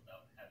conversation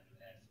without having to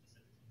add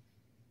specific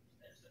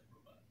standard set of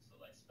robots? So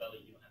like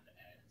Spelly, you don't have to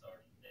add, it's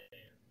already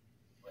there.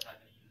 But how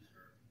can a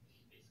user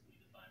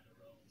basically define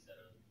their own set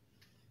of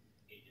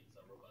agents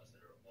or robots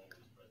that are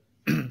always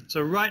present? So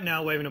right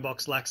now, Wave in a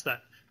Box lacks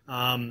that.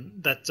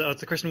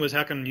 The question was,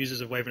 how can users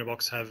of Wave in a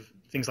Box have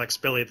things like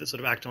Spelly that sort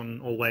of act on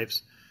all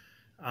waves?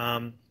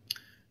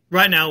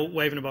 Right now,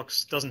 Wave in a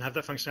Box doesn't have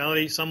that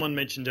functionality. Someone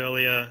mentioned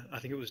earlier, I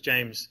think it was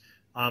James,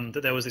 that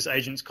there was this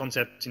agents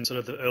concept in sort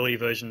of the early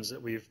versions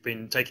that we've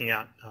been taking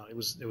out. It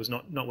was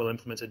not well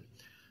implemented.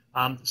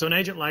 So an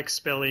agent like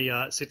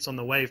Spelly sits on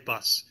the Wave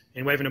bus.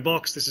 In Wave in a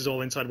Box, this is all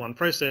inside one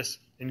process.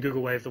 In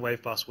Google Wave, the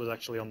Wave bus was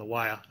actually on the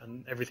wire,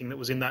 and everything that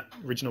was in that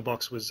original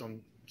box was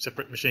on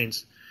separate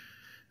machines.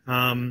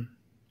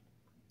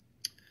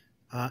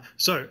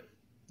 So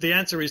the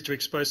answer is to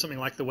expose something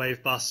like the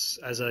Wave bus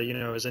as a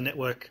as a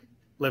network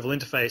level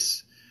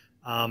interface,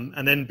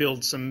 and then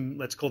build some,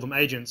 let's call them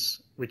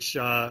agents, which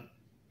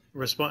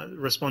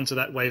respond to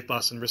that Wave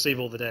bus and receive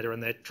all the data,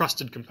 and they're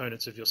trusted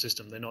components of your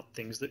system. They're not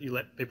things that you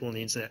let people on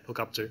the internet hook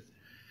up to.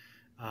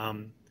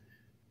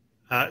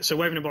 So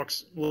Wave in a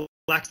Box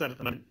lacks that at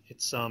the moment.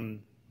 It's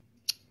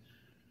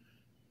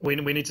we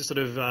need to sort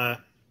of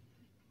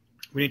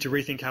we need to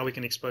rethink how we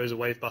can expose a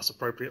Wave bus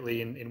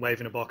appropriately in Wave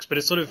in a Box. But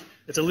it's a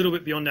little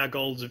bit beyond our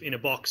goals of in a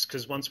box,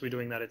 because once we're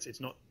doing that,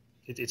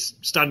 it's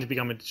starting to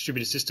become a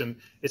distributed system.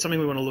 It's something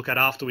we want to look at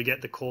after we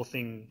get the core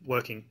thing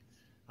working.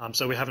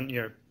 So we haven't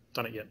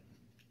done it yet.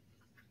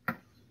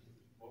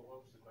 What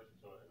was the question?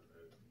 Sorry.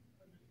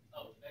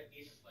 Oh, that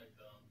agents like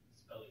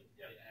spelling,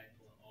 they act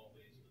in all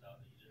ways without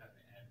you having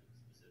to add them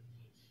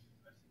specifically.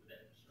 Would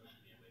that instruction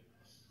be a way?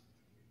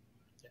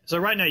 So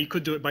right now you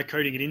could do it by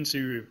coding it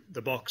into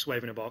the box,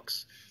 Wave in a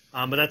Box,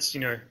 but that's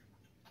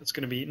it's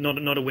going to be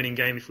not a winning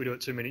game if we do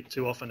it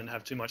too often and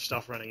have too much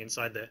stuff running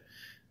inside there.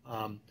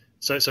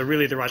 So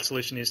really the right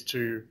solution is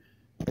to,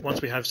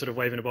 once we have sort of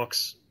Wave in a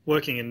Box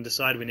working and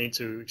decide we need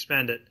to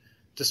expand it,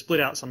 to split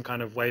out some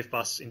kind of Wave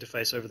bus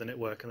interface over the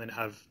network and then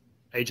have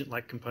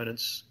agent-like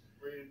components.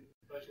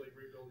 Basically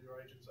rebuild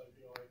your agents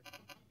API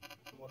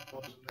from what it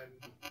was and then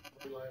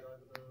relay it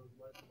over the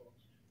Wave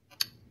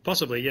box.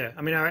 Possibly, yeah.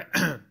 I mean,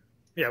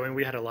 when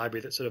we had a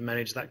library that sort of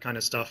managed that kind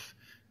of stuff,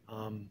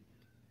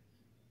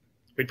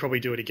 we'd probably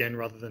do it again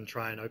rather than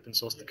try and open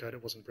source the code.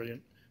 It wasn't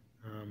brilliant.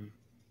 I've got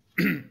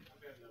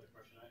another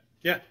question.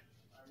 Yeah.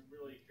 I'm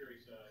really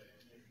curious and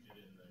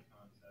interested in the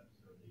concepts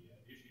or the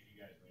issues you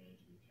guys ran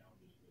into,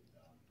 challenges with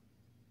the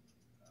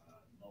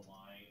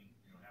line,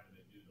 having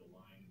to do the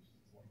line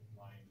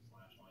 /line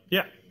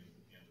Yeah.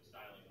 and the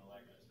styling and all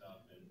that kind of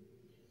stuff. And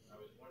I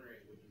was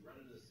wondering, would you run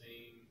into the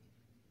same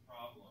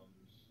problems?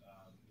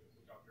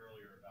 We talked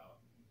earlier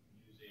about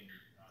using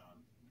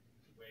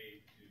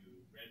Wave to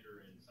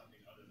render in something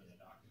other than a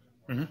document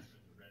format. Mm-hmm.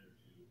 To render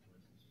to, for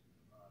instance,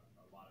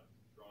 a lot of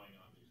drawing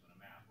objects on a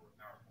map or a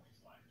PowerPoint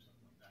slide or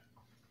something like that.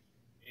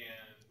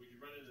 And would you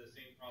run into the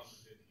same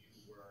problems if you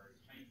were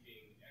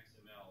typing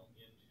XML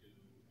into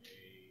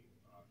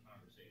a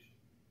conversation?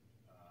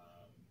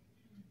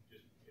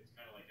 It's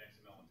kind of like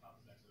XML on top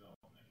of XML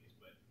in that case,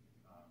 but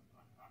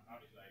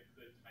obviously I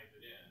could type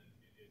it in.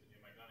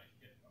 Am I going to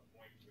hit a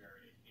point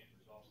where it can't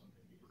resolve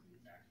something because of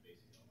the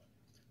backspacing and all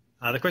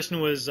that? The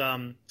question was,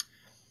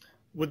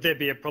 would there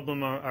be a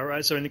problem?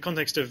 So in the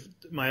context of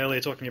my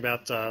earlier talking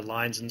about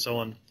lines and so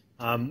on,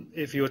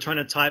 if you were trying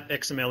to type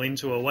XML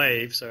into a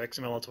Wave, so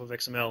XML on top of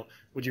XML,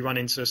 would you run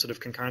into sort of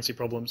concurrency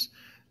problems?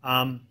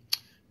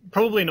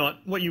 Probably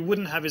not. What you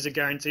wouldn't have is a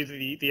guarantee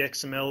that the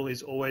XML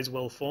is always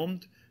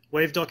well-formed.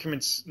 Wave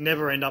documents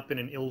never end up in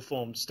an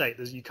ill-formed state.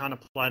 You can't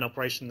apply an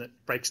operation that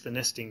breaks the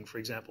nesting, for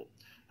example.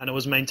 And it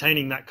was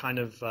maintaining that kind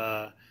of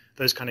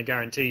those kind of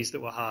guarantees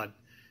that were hard.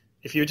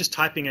 If you're just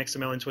typing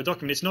XML into a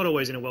document, it's not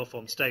always in a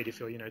well-formed state if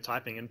you're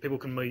typing, and people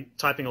can be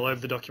typing all over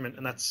the document,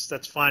 and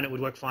that's fine. It would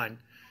work fine.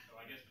 So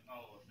I guess the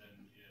follow-up then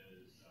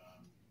is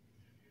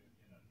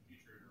in a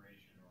future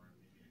iteration or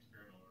maybe an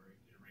experimental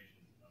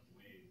iteration of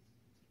Wave,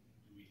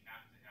 do we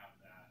have to have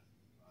that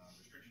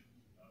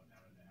restriction of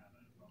having to have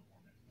a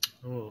well-formed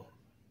XML?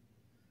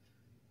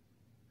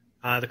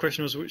 The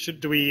question was,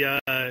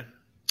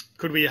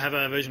 could we have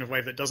a version of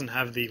Wave that doesn't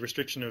have the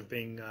restriction of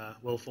being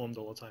well-formed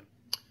all the time?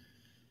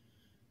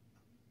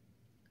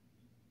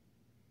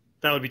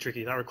 That would be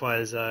tricky. That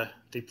requires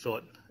deep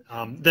thought.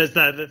 So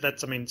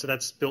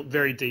that's built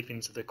very deep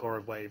into the core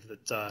of Wave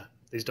that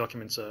these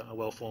documents are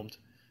well formed.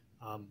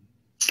 Off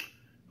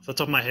the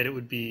top of my head, it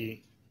would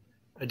be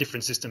a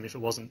different system if it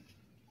wasn't.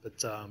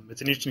 But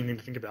it's an interesting thing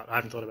to think about. I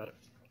haven't thought about it.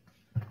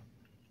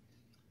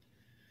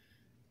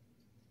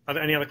 Are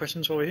there any other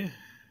questions while we're here?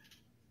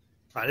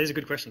 All right, these are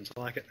good questions. I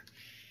like it. Are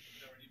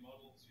there any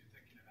models you're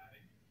thinking of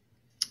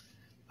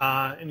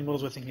adding? Any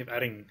models we're thinking of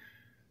adding?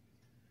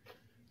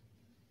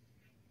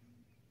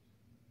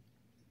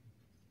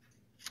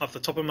 Off the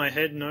top of my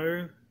head,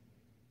 no.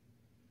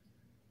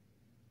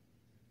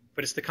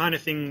 But it's the kind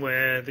of thing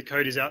where the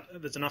code is out.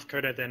 There's enough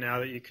code out there now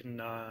that you can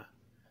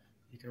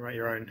write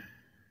your own.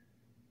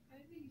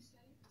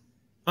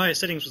 Oh yeah,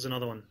 settings was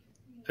another one.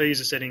 Per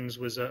user settings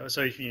was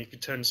so you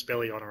could turn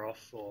Spelly on or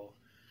off, or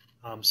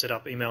set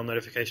up email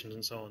notifications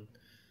and so on.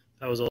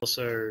 That was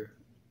also.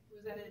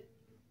 Was that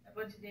a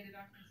bunch of data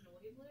documents in a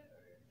wavelet?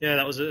 Or? Yeah,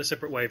 that was a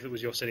separate Wave. That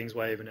was your settings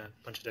Wave and a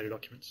bunch of data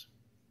documents.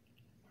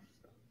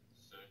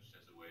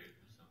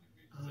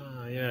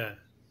 Yeah.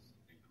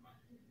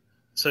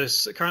 So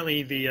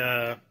currently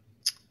the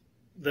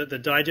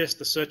digest,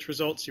 the search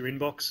results, your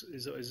inbox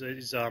is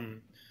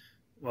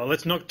well,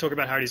 let's not talk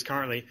about how it is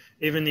currently.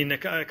 Even in a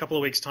couple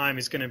of weeks' time,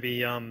 is going to be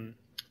you're an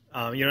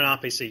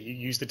RPC. You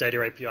use the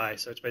data API,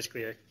 so it's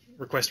basically a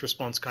request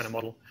response kind of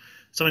model.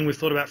 Something we've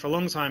thought about for a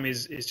long time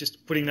is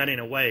just putting that in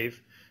a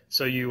Wave.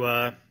 So you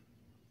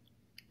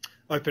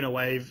open a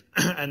Wave,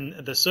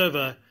 and the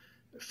server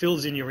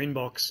fills in your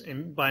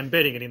inbox by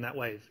embedding it in that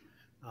Wave.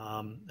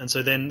 And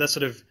so then that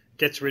sort of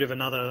gets rid of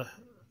another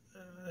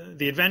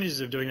the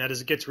advantages of doing that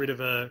is it gets rid of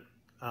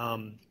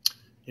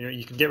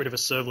you can get rid of a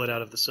servlet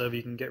out of the server.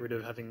 You can get rid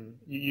of having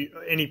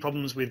any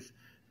problems with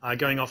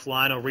going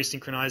offline or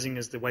resynchronizing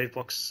as the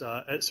wavebox.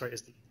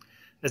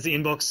 As the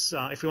inbox.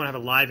 If we want to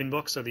have a live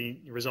inbox, so the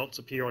results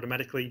appear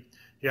automatically,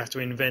 you have to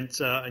invent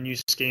a new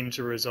scheme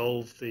to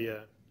resolve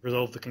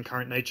the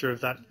concurrent nature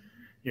of that.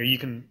 You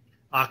can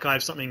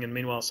archive something, and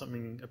meanwhile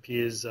something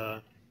appears.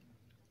 And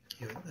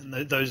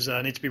those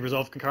need to be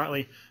resolved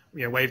concurrently.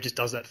 Wave just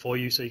does that for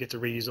you, so you get to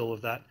reuse all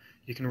of that.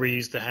 You can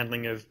reuse the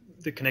handling of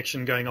the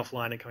connection going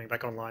offline and coming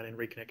back online and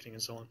reconnecting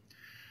and so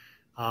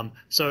on.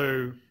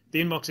 So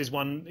the inbox is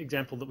one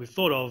example that we've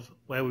thought of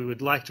where we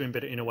would like to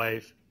embed it in a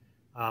wave.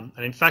 And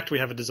in fact, we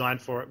have a design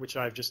for it, which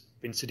I've just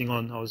been sitting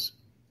on.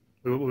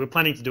 We were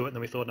planning to do it, and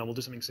then we thought, no, we'll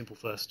do something simple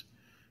first.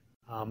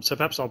 So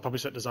perhaps I'll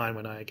publish that design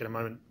when I get a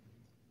moment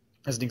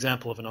as an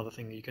example of another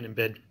thing that you can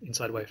embed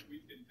inside Wave.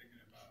 We've been thinking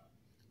about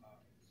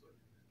sort of,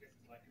 I guess,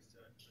 like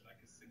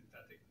a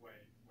synthetic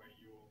wave where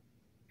you're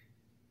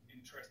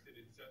interested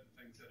in certain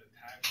things that are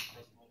tagged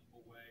across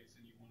multiple waves,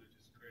 and you want to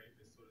just create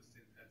this sort of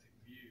synthetic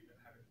view but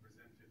have it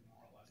presented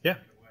more or less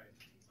in a way,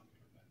 something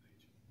of that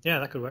nature.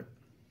 Yeah, that could work.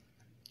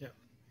 Yeah.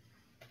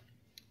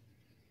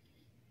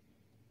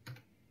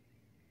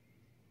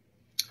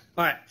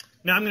 All right.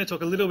 Now I'm going to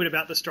talk a little bit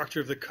about the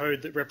structure of the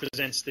code that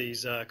represents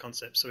these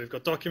concepts. So we've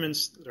got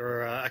documents that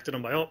are acted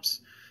on by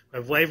ops. We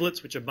have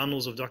wavelets, which are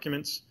bundles of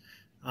documents.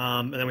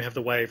 And then we have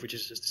the wave, which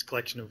is just this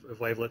collection of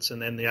wavelets,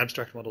 and then the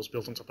abstract models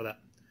built on top of that.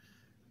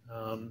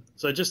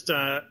 So just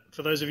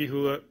for those of you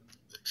who are,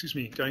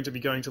 going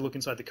to look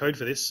inside the code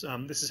for this,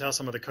 this is how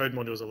some of the code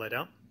modules are laid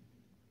out.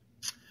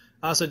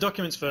 So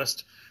documents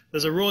first.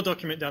 There's a raw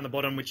document down the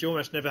bottom, which you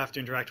almost never have to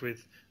interact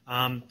with.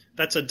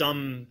 That's a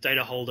dumb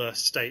data holder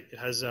state. It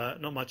has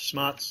not much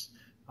smarts,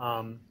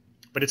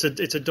 but it's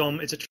a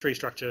DOM. It's a tree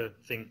structure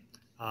thing,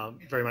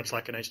 very much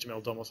like an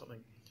HTML DOM or something.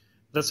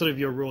 That's sort of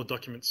your raw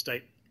document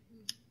state,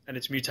 and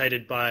it's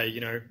mutated by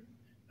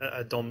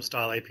a DOM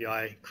style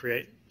API,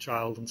 create,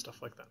 child, and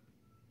stuff like that.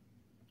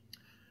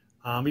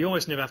 You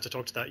almost never have to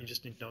talk to that. You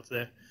just need to know it's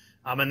there.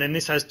 And then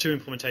this has two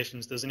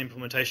implementations. There's an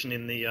implementation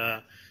in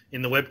the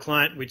web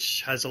client,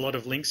 which has a lot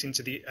of links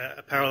into the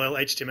parallel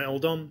HTML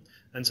DOM.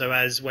 And so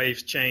as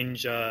waves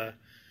change,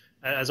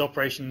 as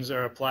operations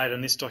are applied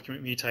and this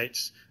document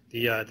mutates,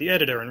 the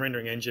editor and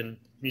rendering engine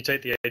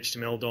mutate the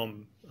HTML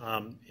DOM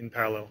in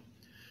parallel.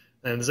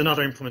 And there's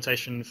another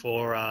implementation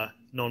for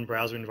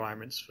non-browser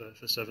environments,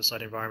 for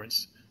server-side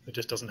environments, that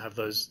just doesn't have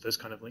those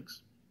kind of links.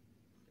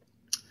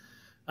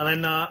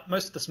 And then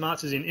most of the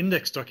smarts is in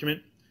index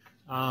document.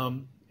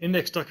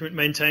 Index document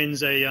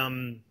maintains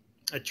a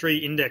tree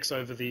index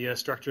over the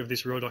structure of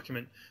this raw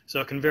document,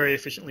 so it can very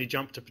efficiently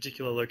jump to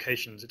particular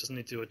locations. It doesn't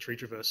need to do a tree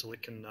traversal.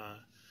 It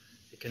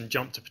can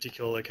jump to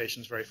particular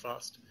locations very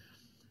fast.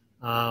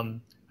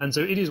 And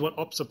so it is what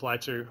ops apply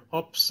to.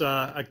 Ops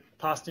are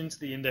passed into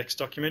the index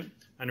document,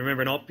 and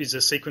remember, an op is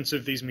a sequence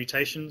of these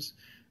mutations.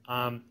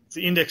 It's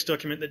the index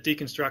document that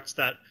deconstructs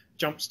that,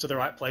 jumps to the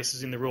right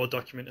places in the raw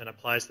document, and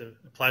applies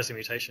the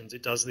mutations.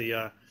 It does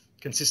the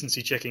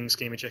consistency checking,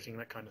 schema checking,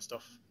 that kind of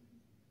stuff.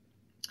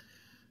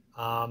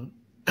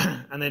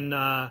 And then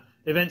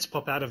events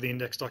pop out of the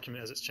index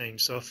document as it's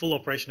changed. So a full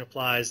operation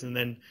applies, and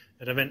then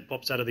an event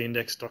pops out of the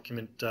index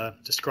document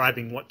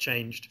describing what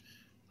changed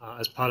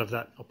as part of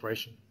that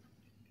operation.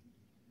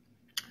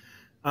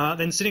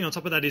 Then sitting on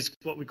top of that is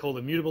what we call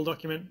the mutable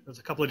document. There's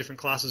a couple of different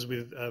classes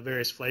with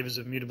various flavors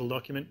of mutable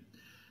document.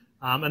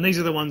 And these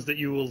are the ones that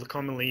you will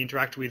commonly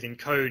interact with in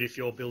code if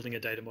you're building a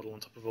data model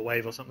on top of a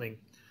wave or something.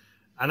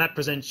 And that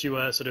presents you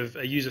a sort of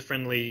a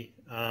user-friendly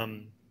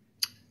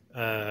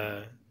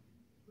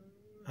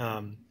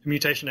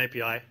mutation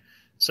API.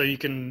 So you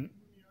can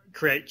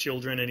create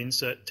children and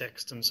insert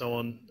text and so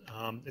on.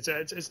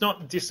 It's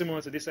not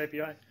dissimilar to this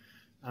API.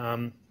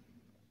 And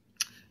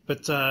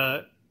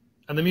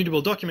the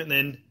mutable document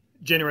then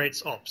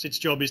generates ops. Its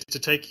job is to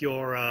take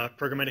your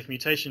programmatic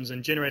mutations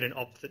and generate an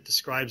op that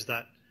describes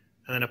that,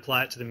 and then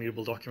apply it to the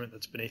mutable document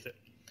that's beneath it.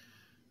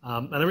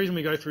 And the reason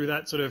we go through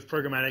that sort of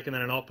programmatic and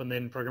then an op and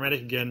then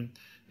programmatic again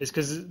is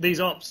because these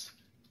ops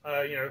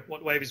are,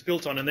 what Wave is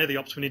built on, and they're the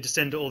ops we need to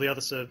send to all the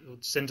other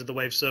send to the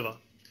Wave server.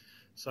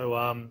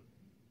 So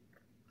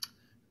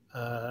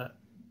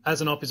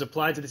as an op is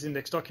applied to this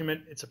index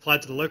document, it's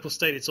applied to the local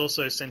state. It's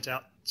also sent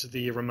out to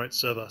the remote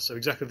server. So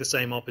exactly the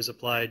same op is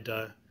applied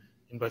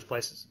in both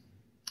places.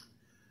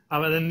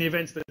 And then the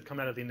events that come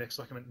out of the index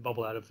document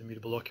bubble out of the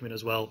mutable document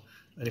as well.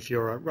 And if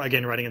you're,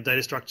 again, writing a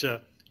data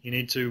structure, you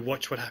need to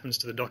watch what happens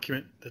to the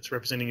document that's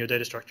representing your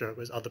data structure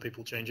as other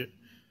people change it.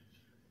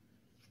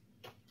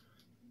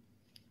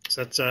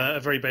 So that's a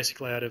very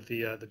basic layout of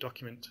the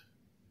document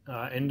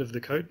end of the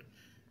code.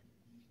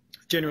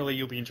 Generally,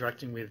 you'll be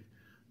interacting with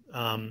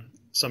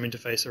some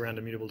interface around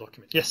a mutable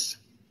document. Yes?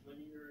 When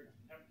you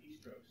have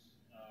keystrokes, do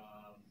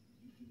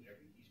you do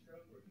every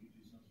keystroke, or do you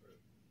do some sort of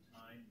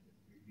time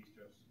your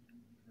keystrokes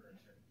for a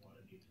certain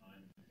quantity of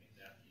time to make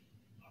that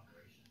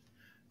operation?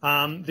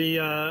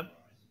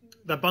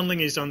 The bundling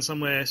is done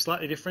somewhere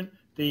slightly different.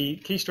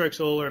 the keystrokes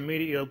all are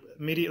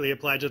immediately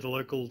applied to the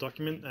local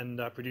document and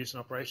produce an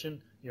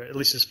operation, at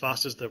least as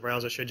fast as the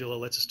browser scheduler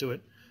lets us do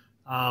it.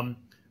 But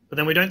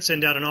then we don't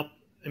send out an op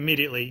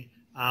immediately.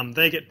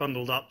 They get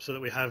bundled up so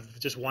that we have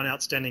just one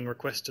outstanding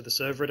request to the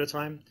server at a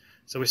time.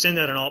 So we send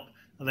out an op,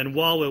 and then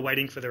while we're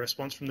waiting for the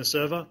response from the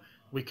server,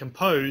 we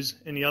compose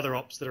any other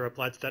ops that are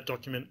applied to that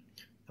document.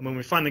 And when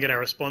we finally get our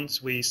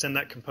response, we send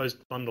that composed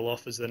bundle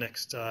off as the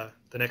next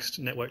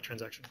network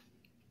transaction.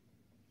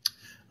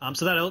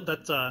 So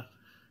that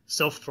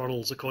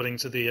self-throttles according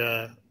to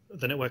the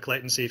network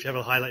latency. If you have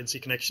a high latency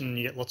connection,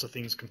 you get lots of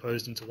things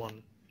composed into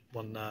one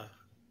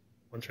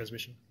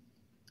transmission.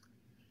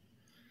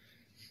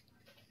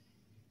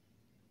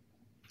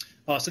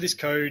 So this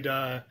code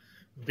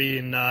be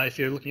in, if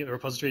you're looking at the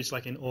repositories,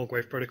 like in org,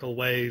 wave protocol,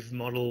 wave,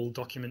 model,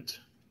 document,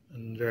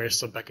 and various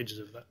sub-packages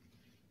of that.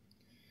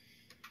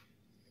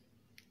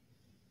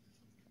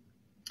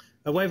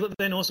 Wavelet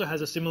then also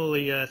has a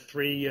similarly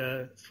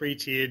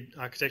three-tiered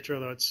architecture,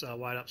 although it's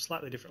wired up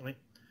slightly differently.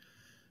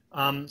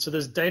 So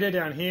there's data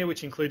down here,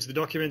 which includes the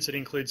documents. It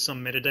includes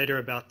some metadata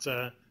about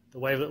the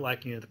wavelet,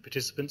 like the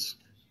participants,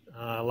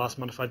 last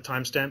modified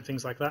timestamp,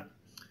 things like that.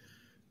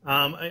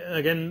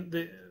 Again,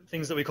 the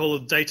things that we call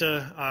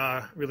data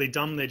are really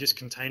dumb. They're just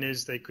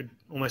containers. They could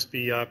almost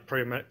be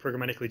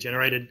programmatically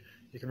generated.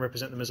 You can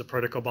represent them as a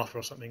protocol buffer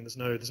or something. There's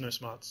no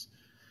smarts.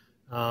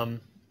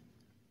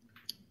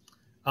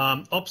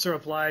 Ops are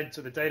applied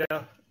to the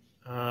data.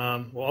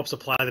 Ops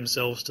apply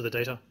themselves to the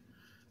data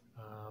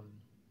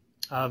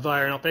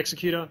via an op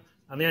executor.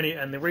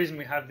 And the reason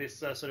we have this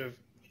sort of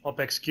op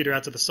executor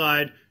out to the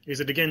side is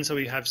that, again, so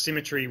we have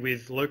symmetry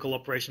with local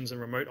operations and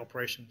remote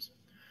operations.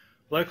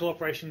 Local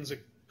operations are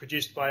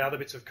produced by other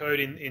bits of code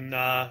in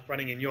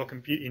running in your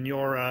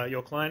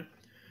your client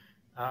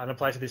and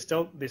apply to this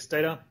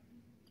data.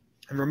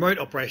 And remote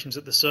operations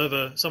that the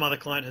server, some other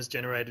client has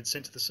generated,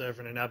 sent to the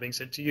server, and are now being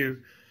sent to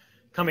you,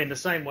 come in the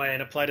same way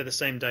and apply to the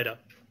same data.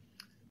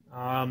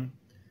 And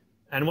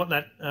what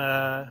that,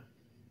 I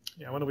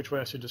wonder which way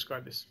I should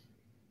describe this.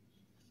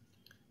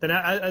 Then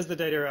as the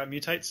data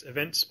mutates,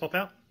 events pop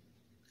out.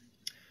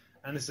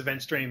 And this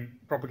event stream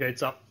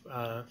propagates up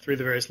through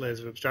the various layers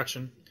of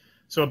abstraction.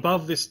 So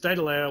above this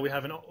data layer, we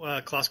have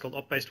a class called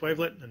op-based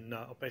wavelet and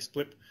op-based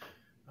blip,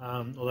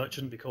 although it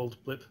shouldn't be called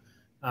blip.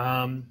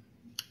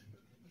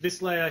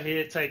 This layer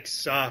here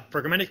takes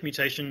programmatic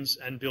mutations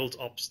and builds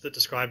ops that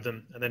describe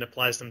them and then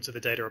applies them to the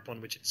data upon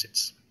which it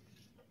sits.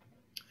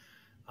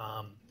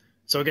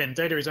 So again,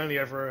 data is only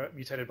ever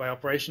mutated by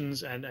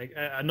operations and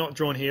are not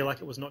drawn here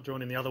like it was not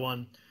drawn in the other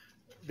one.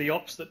 The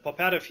ops that pop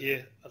out of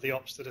here are the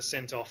ops that are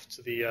sent off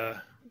to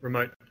the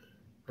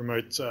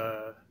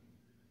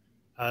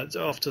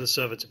off to the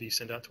server to be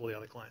sent out to all the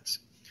other clients.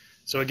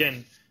 So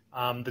again,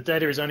 the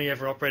data is only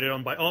ever operated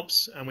on by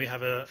ops, and we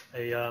have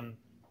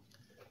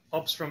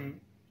ops from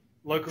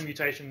local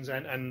mutations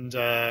and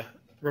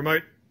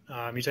remote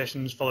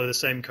mutations follow the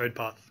same code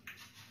path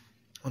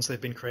once they've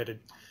been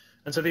created.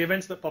 And so the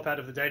events that pop out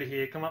of the data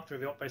here come up through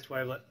the op-based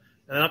wavelet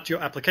and then up to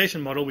your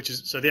application model,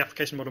 so the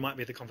application model might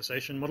be the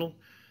conversation model,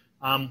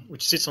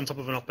 which sits on top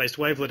of an op-based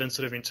wavelet and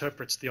sort of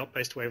interprets the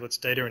op-based wavelet's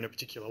data in a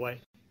particular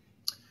way.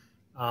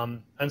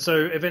 And so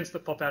events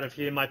that pop out of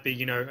here might be,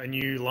 a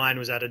new line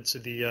was added to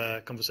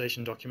the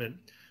conversation document,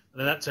 and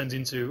then that turns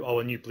into,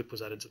 a new blip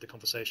was added to the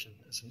conversation.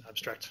 It's an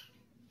abstract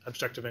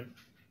event.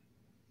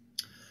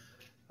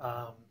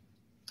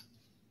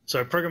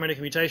 So programmatic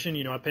mutation,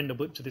 append a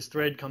blip to this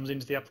thread, comes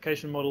into the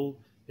application model,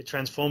 it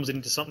transforms it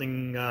into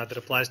something that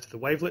applies to the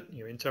wavelet,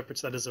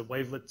 interprets that as a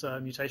wavelet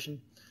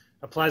mutation,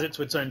 applies it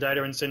to its own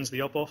data and sends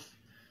the op off.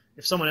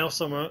 If someone else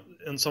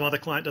and some other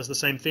client does the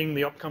same thing,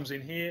 the op comes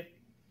in here,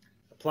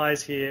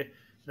 applies here,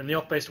 then the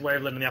op-based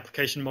wavelet and the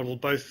application model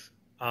both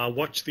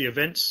watch the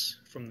events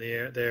from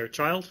their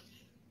child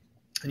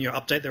and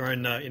update their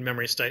own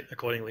in-memory state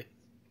accordingly.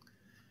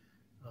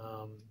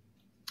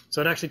 So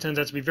it actually turns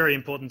out to be very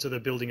important to the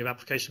building of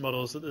application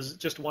models that there's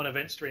just one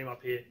event stream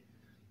up here,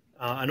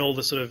 and all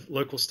the sort of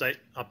local state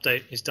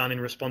update is done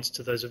in response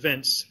to those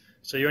events.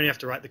 So you only have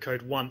to write the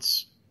code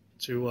once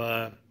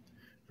to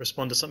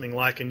respond to something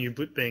like a new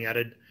blip being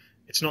added.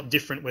 It's not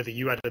different whether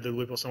you added the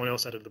blip or someone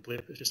else added the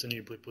blip. It's just a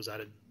new blip was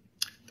added.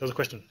 That was a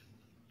question.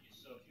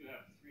 So if you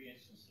have 3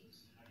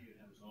 instances, how do you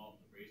resolve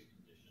the race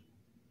condition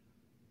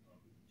from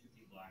 2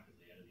 people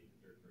actively editing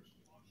the third person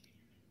watching?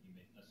 You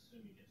may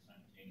assume you get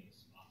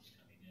simultaneous ops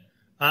coming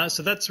in.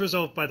 So that's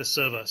resolved by the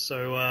server.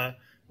 So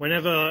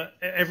whenever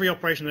every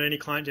operation that any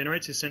client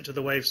generates is sent to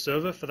the Wave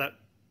server for that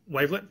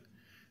wavelet,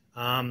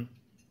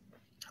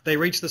 they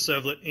reach the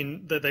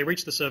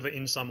server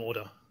in some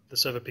order. The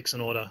server picks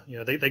an order.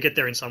 They get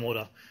there in some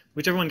order.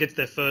 Whichever one gets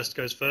there first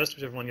goes first.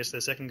 Whichever one gets there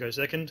second goes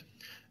second.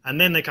 And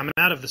then they come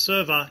out of the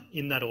server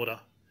in that order.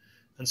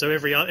 And so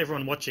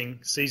everyone watching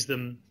sees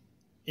them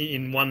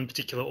in one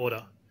particular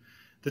order.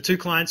 The 2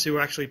 clients who are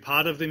actually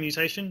part of the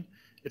mutation,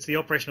 it's the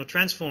operational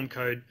transform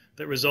code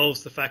that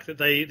resolves the fact that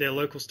their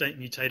local state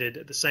mutated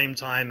at the same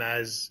time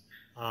as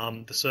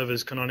the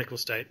server's canonical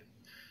state.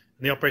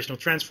 And the operational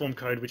transform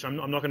code, which I'm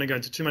not going to go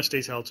into too much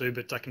detail to,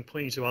 but I can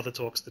point you to other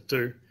talks that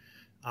do,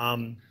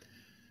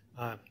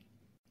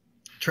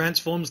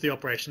 transforms the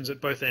operations at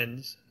both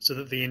ends so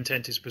that the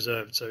intent is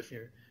preserved. So if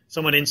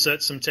someone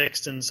inserts some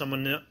text and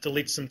someone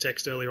deletes some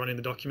text earlier on in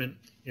the document,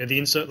 the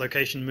insert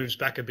location moves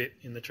back a bit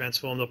in the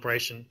transformed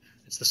operation.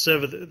 It's the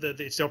server,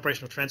 it's the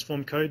operational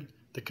transform code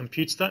that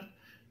computes that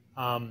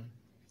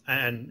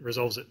and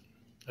resolves it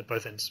at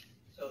both ends.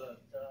 So the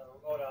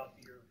remote op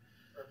you're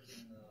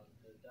representing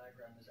the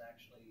diagram is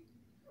actually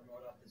a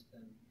remote op that's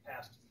been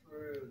passed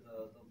through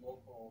the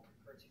local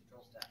concurrency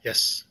control stack.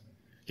 Yes.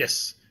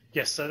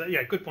 So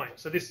yeah, good point.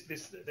 So this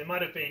there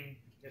might have been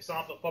some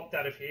op that popped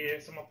out of here.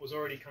 Some op was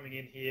already coming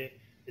in here.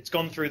 It's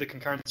gone through the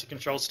concurrency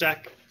control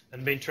stack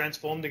and been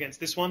transformed against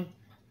this one,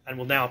 and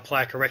will now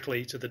apply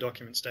correctly to the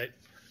document state.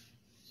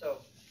 So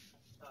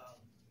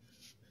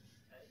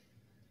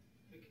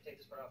we can take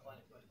this part offline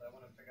if you want, but I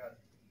want to figure out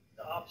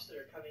the ops that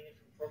are coming in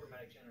from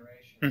programmatic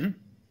generation.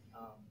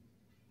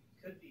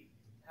 Could be.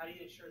 How do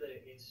you ensure that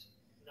it's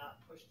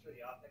not pushed through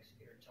the op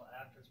executor until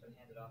after it's been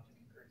handed off to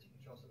concurrency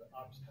control, so the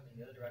ops coming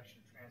the other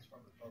direction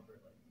transformed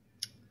appropriately?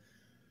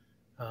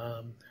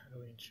 How do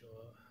we ensure?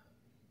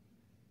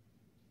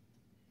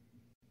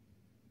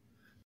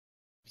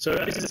 So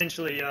this is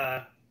essentially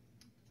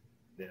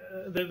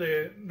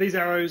these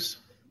arrows,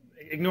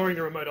 ignoring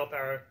the remote op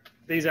arrow,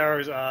 these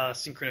arrows are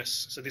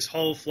synchronous. So this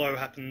whole flow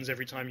happens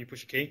every time you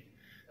push a key.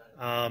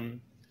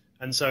 And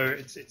so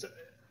it's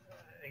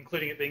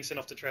including it being sent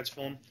off to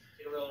transform.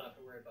 You don't really have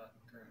to worry about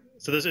concurrent.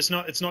 So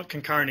it's not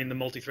concurrent in the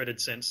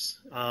multi-threaded sense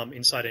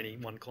inside any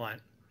one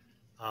client.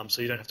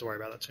 So you don't have to worry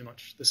about that too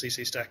much. The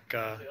CC stack. So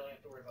you only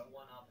have to worry about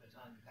one op at a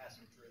time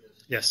passing through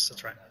this. Yes,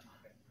 that's right.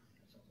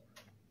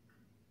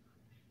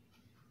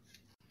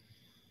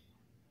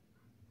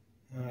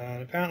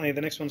 Apparently the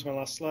next one's my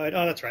last slide.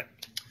 Oh, that's right.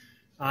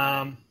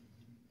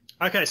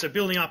 Okay, so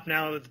building up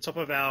now at the top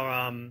of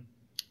our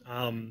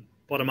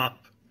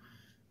bottom-up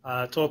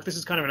talk. This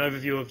is kind of an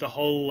overview of the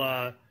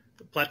whole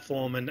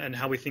platform and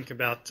how we think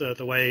about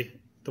the way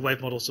the Wave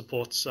model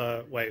supports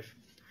Wave.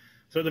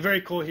 So at the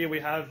very core here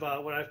we have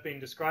what I've been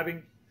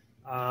describing,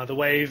 the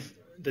Wave,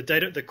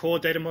 the core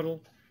data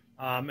model,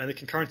 and the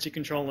concurrency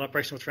control and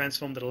operational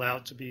transform that allow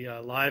it to be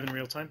live in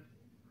real time.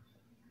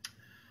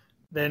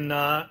 Then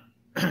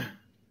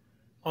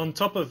on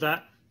top of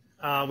that,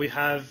 we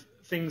have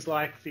things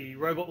like the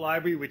robot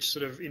library, which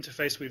sort of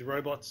interface with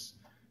robots,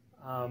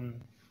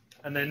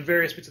 and then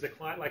various bits of the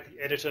client, like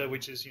the editor,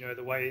 which is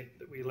the way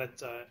that we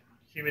let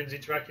humans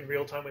interact in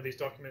real time with these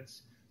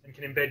documents and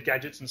can embed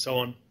gadgets and so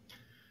on.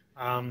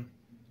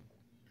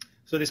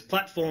 So this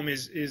platform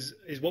is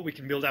what we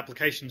can build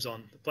applications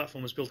on. The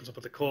platform is built on top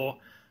of the core,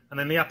 and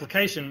then the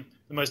application,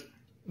 the most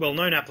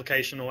well-known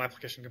application or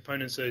application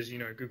components is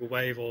Google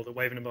Wave or the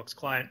Wave in a Box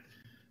client.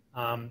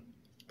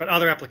 But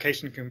other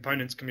application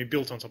components can be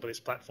built on top of this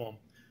platform.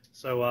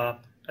 So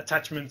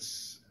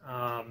attachments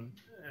and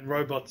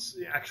robots,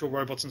 actual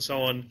robots and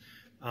so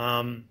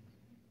on,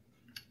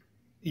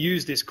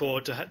 use this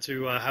core to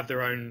have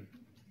their own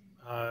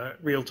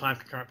real-time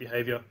concurrent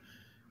behavior.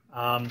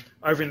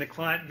 Over in the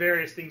client,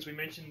 various things we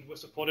mentioned were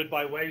supported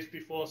by Waves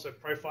before. So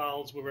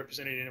profiles were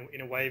represented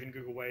in a Wave in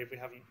Google Wave. We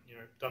haven't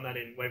done that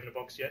in Wave in a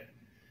Box yet.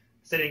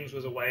 Settings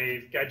was a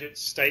Wave. Gadget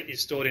state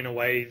is stored in a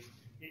Wave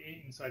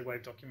inside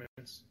Wave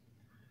documents.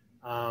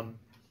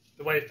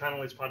 The Wave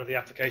panel is part of the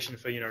application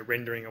for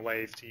rendering a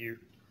Wave to you.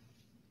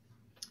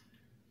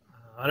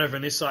 And over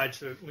on this side,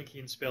 so Linky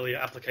and Spelly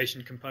are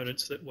application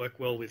components that work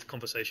well with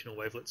conversational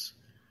wavelets.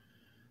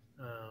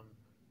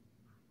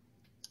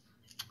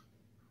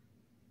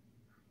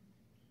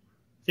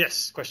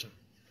 Yes, question.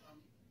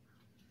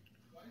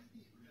 Why is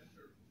the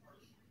editor part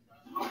of the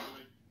class?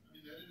 The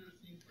editor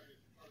seems like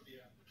it's part of the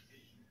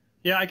application.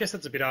 Yeah, I guess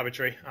that's a bit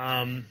arbitrary.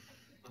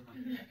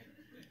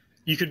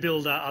 You could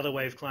build other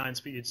Wave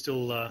clients, but you'd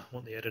still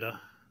want the editor.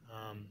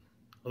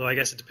 Although I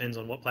guess it depends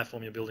on what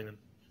platform you're building them.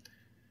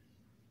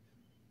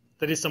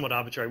 That is somewhat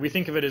arbitrary. We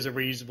think of it as a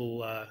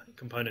reusable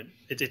component.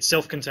 It's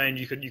self-contained.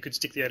 You could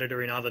stick the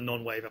editor in other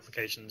non-Wave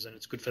applications, and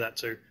it's good for that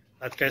too.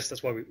 I guess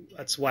that's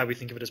why we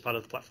think of it as part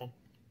of the platform.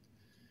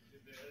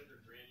 Is the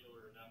editor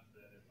granular enough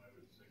that if I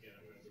was, again,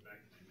 I'm going to go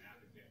back to my math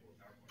example,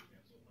 PowerPoint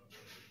example, if I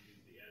wanted to use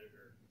the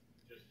editor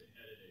just to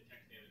edit a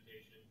text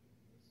annotation,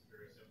 it's a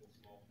very simple,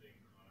 small thing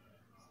on a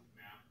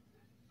map,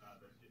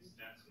 but it's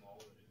that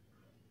small that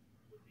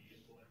it would be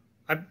useful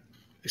there?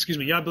 Excuse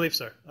me, yeah, I believe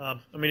so. I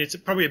mean, it's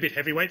probably a bit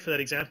heavyweight for that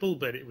example,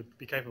 but it would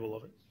be capable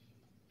of it.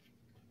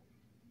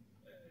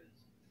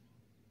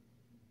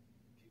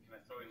 Can I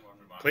throw in one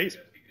remark? Please.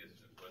 Because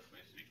it's worth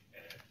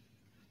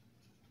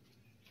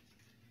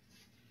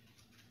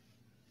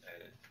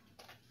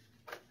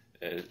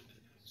mentioning.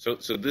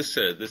 So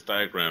this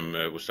diagram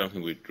was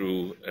something we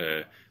drew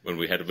when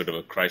we had a bit of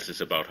a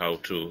crisis about how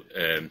to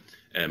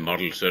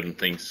model certain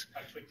things.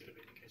 I tweaked it a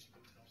bit in case you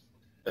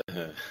couldn't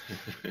tell.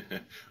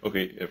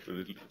 Okay, yeah, but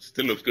it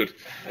still looks good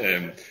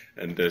and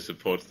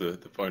supports the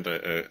point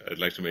I'd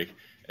like to make.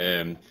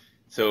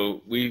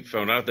 So we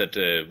found out that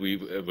we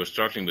were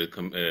struggling with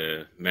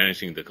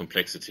managing the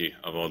complexity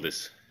of all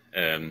this,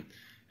 and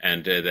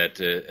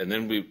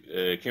then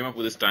we came up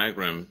with this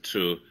diagram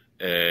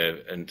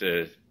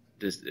decided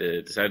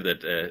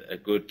that a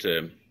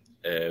good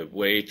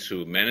way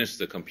to manage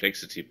the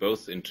complexity,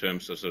 both in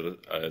terms of sort of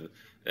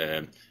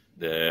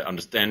the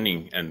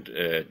understanding and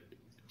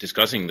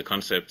discussing the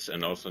concepts,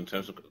 and also in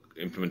terms of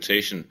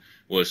implementation,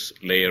 was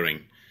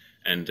layering.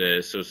 And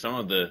so some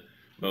of the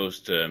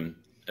most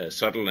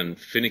subtle and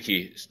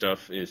finicky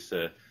stuff is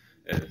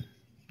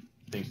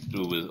things to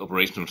do with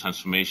operational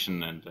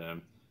transformation and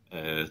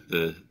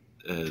the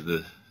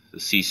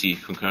CC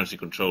concurrency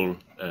control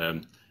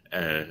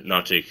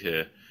logic,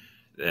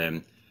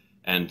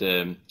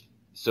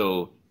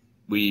 so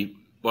we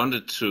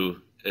wanted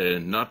to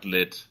not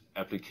let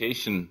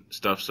application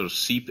stuff sort of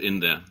seep in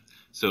there.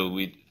 So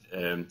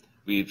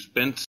we've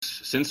spent,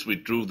 since we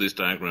drew this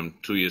diagram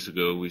 2 years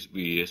ago,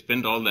 we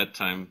spent all that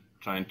time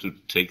trying to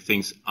take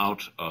things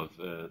out of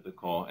the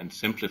core and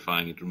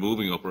simplifying it,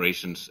 removing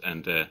operations,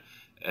 and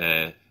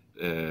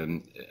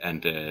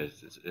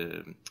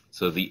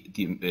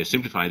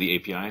simplify the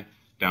API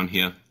down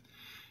here.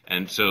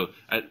 And so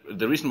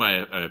the reason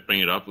why I bring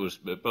it up was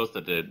both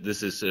that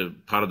this is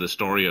part of the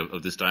story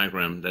of this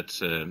diagram that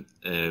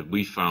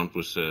we found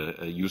was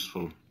a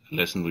useful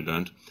lesson we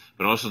learned,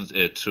 but also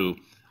to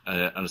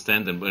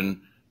understand that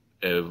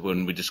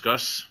when we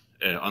discuss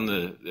there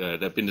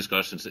have been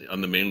discussions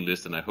on the mailing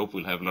list, and I hope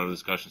we'll have a lot of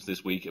discussions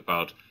this week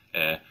about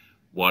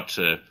what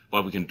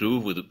we can do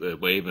with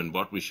Wave and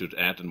what we should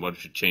add and what we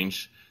should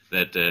change.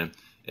 That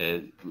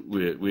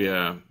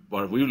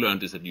what we've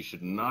learned is that you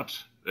should not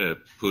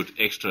put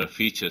extra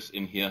features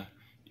in here.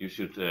 You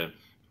should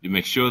you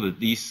make sure that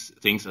these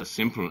things are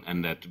simple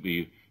and that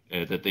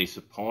that they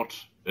support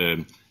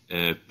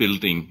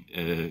building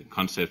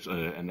concepts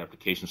and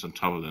applications on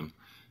top of them.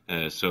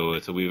 So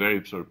we're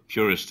very sort of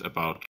purist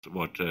about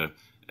what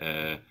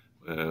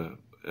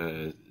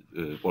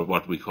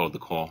we call the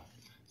core.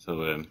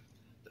 So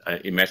I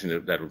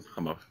imagine that will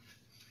come up.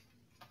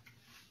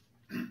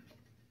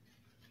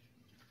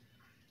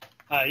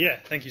 Yeah,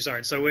 thank you,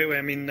 Soren. So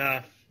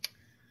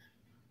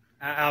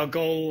our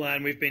goal,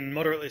 and we've been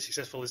moderately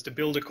successful, is to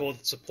build a core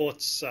that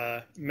supports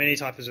many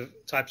types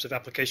of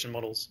application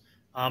models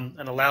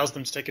and allows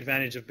them to take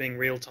advantage of being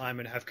real time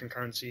and have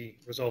concurrency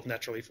resolved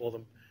naturally for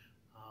them.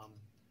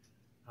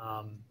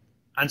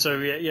 And so,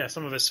 yeah,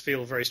 some of us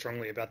feel very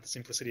strongly about the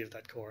simplicity of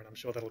that core, and I'm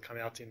sure that'll come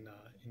out in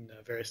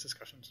various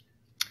discussions.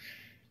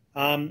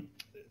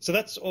 So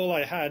that's all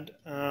I had.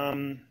 Are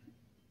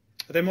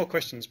there more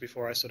questions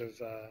before I sort of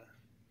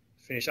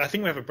finish? I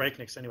think we have a break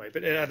next anyway,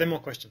 but are there more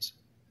questions?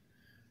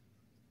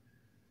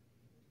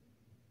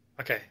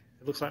 Okay,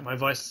 it looks like my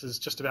voice is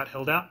just about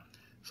held out.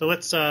 So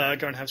let's go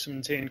and have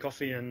some tea and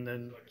coffee and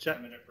then chat.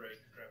 10-minute break.